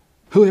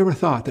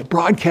that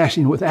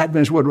broadcasting with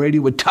Adventist World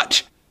Radio would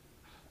touch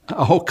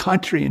a whole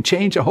country and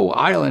change a whole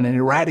island and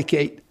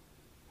eradicate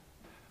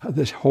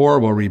this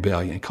horrible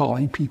rebellion,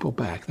 calling people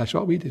back. That's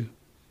what we do.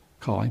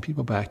 Calling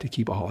people back to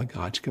keep all of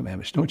God's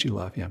commandments. Don't you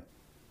love him?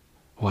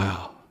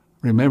 Wow.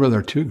 Remember, there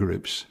are two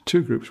groups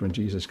when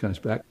Jesus comes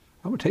back.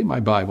 I will take my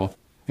Bible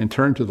and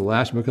turn to the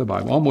last book of the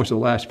Bible, almost the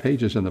last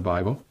pages in the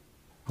Bible.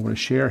 I want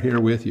to share here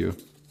with you.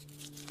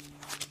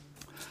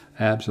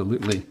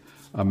 Absolutely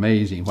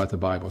amazing what the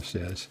Bible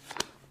says.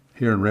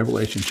 Here in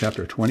Revelation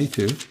chapter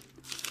 22,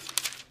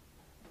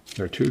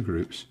 there are two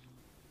groups.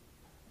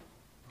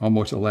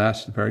 Almost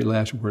the very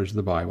last words of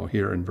the Bible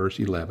here in verse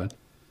 11.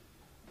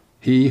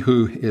 He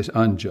who is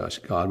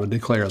unjust, God will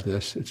declare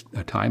this,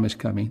 a time is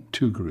coming,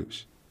 two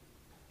groups.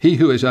 He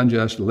who is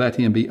unjust, let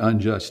him be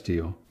unjust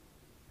still.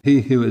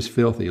 He who is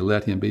filthy,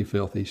 let him be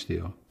filthy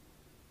still.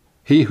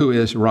 He who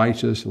is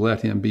righteous,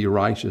 let him be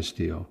righteous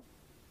still.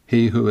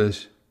 He who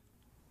is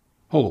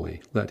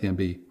holy, let him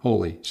be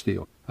holy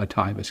still. A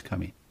time is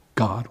coming.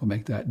 God will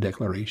make that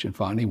declaration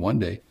finally one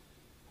day.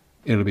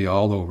 It'll be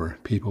all over.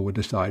 People would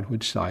decide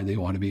which side they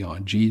want to be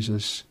on.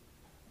 Jesus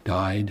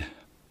died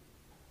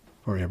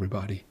for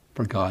everybody.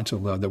 For God so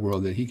loved the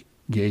world that he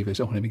gave his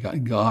only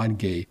begotten. God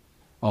gave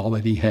all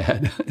that he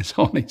had, his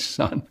only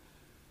son,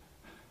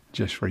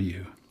 just for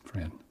you,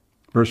 friend.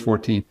 Verse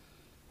 14,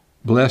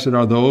 blessed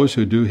are those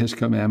who do his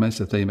commandments,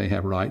 that they may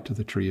have right to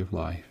the tree of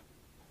life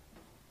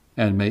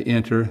and may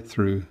enter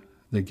through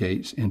the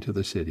gates into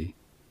the city.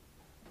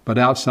 But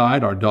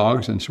outside are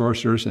dogs and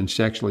sorcerers and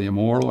sexually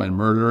immoral and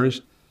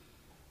murderers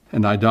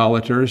and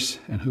idolaters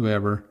and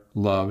whoever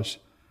loves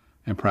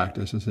and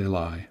practices a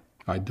lie.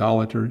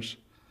 Idolaters,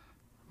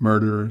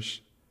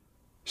 murderers,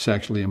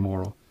 sexually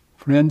immoral.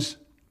 Friends,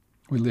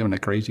 we live in a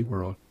crazy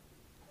world.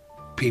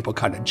 People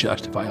kind of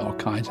justify all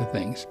kinds of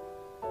things.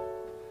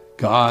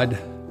 God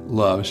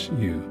loves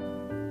you.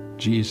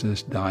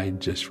 Jesus died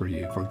just for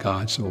you. For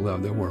God so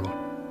loved the world,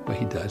 but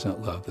he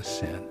doesn't love the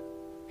sin.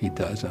 He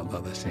doesn't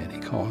love the sin. He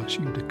calls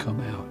you to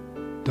come out.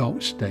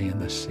 Don't stay in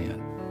the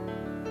sin.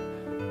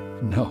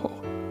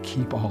 No,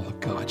 keep all of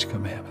God's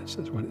commandments.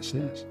 That's what it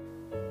says.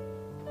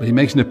 But he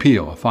makes an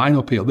appeal, a final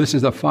appeal. This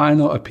is the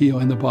final appeal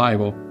in the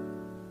Bible.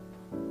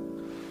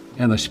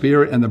 And the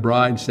Spirit and the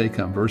bride say,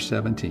 come. Verse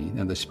 17.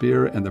 And the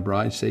Spirit and the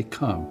bride say,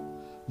 come.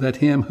 Let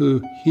him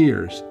who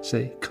hears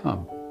say,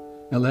 come.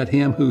 And let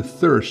him who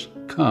thirsts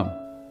come.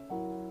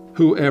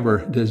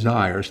 Whoever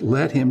desires,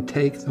 let him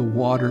take the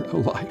water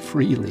of life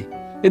freely.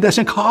 It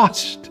doesn't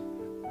cost.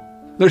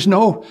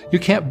 You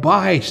can't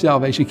buy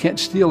salvation. You can't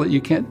steal it.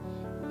 You can't,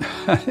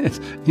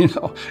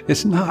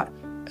 it's not.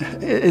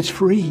 It's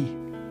free.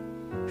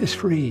 It's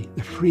free.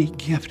 The free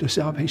gift of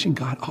salvation.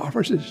 God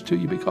offers it to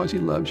you because he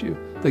loves you.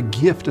 The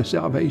gift of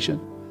salvation.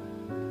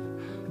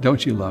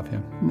 Don't you love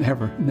him?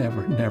 Never,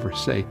 never, never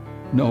say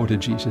no to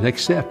Jesus.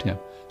 Accept him.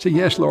 Say,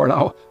 yes, Lord,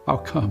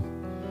 I'll come.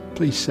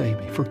 Please save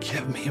me.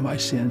 Forgive me of my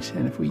sins.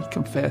 And if we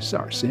confess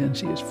our sins,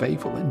 he is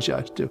faithful and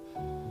just to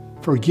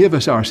forgive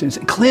us our sins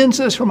and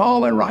cleanse us from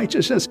all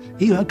unrighteousness.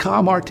 Even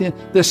Ka Martin,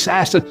 the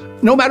assassin,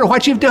 no matter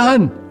what you've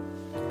done,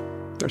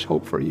 there's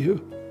hope for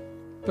you.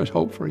 There's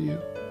hope for you.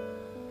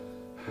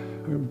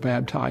 We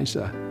baptized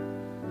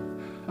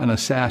an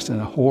assassin,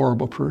 a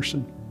horrible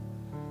person,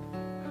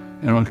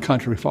 in a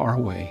country far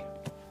away.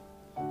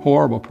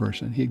 Horrible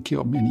person. He had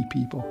killed many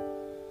people.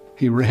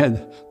 He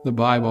read the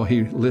Bible.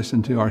 He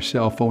listened to our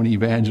cell phone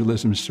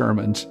evangelism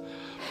sermons.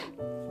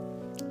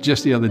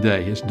 Just the other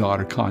day, his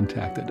daughter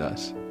contacted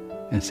us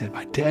and said,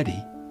 my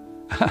daddy,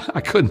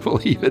 I couldn't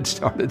believe it,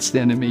 started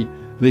sending me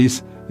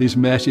these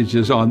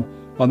messages on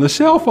the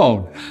cell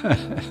phone.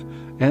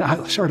 And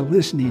I started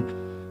listening.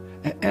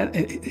 And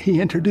he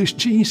introduced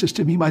Jesus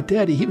to me, my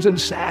daddy. He was an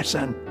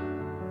assassin.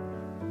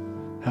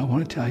 And I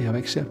want to tell you, I've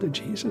accepted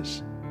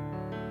Jesus.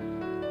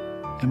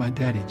 And my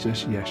daddy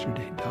just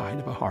yesterday died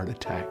of a heart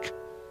attack.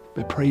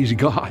 But praise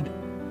God.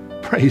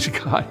 Praise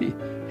God.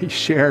 He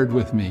shared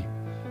with me.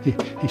 He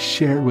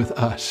shared with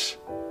us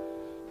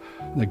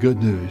the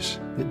good news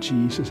that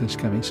Jesus is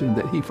coming soon,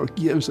 that he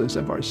forgives us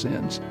of our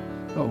sins.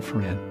 Oh,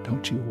 friend,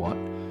 don't you want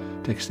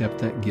to accept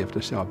that gift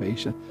of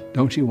salvation?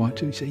 Don't you want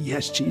to? You say,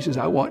 yes, Jesus,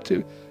 I want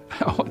to.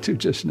 I want to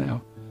just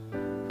now.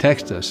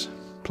 Text us,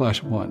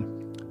 +1.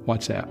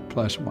 WhatsApp,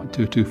 +1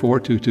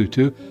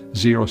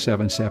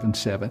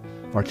 224-222-0777.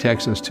 Or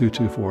text us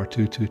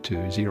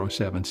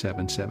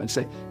 224-222-0777.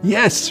 Say,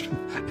 yes,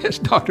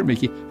 Dr.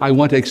 Mickey, I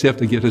want to accept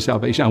the gift of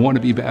salvation. I want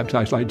to be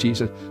baptized like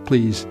Jesus.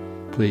 Please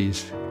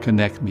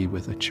connect me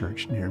with a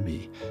church near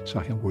me so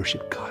I can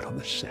worship God on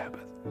the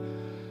Sabbath.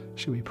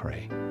 Should we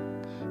pray?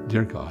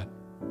 Dear God,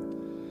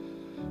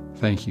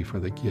 thank you for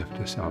the gift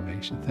of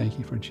salvation. Thank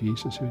you for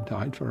Jesus who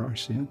died for our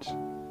sins.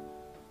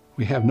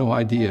 We have no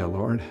idea,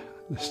 Lord,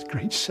 this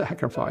great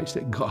sacrifice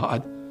that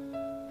God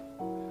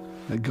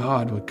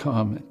would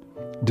come and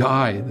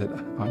die that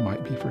I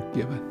might be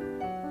forgiven.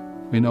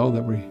 We know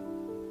that we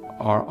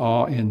are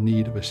all in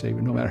need of a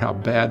Savior. No matter how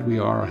bad we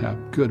are or how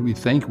good we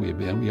think we've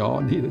been, we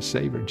all need a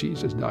Savior.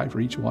 Jesus died for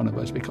each one of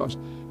us because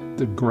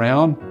the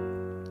ground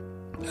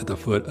at the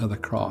foot of the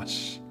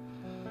cross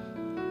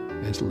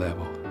is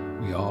level.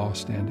 We all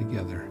stand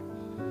together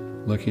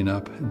looking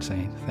up and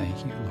saying,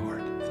 thank you,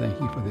 Lord. Thank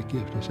you for the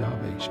gift of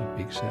salvation.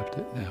 We accept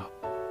it now.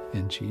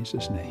 In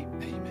Jesus' name,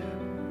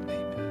 amen.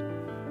 Amen.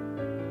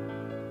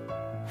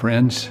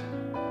 Friends,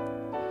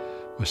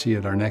 we'll see you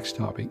at our next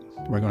topic.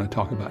 We're going to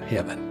talk about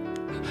heaven.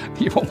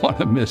 You won't want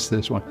to miss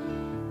this one.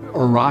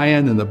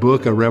 Orion in the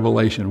book of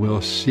Revelation.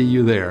 We'll see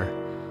you there.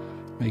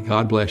 May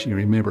God bless you.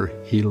 Remember,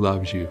 he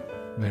loves you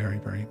very,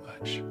 very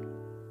much.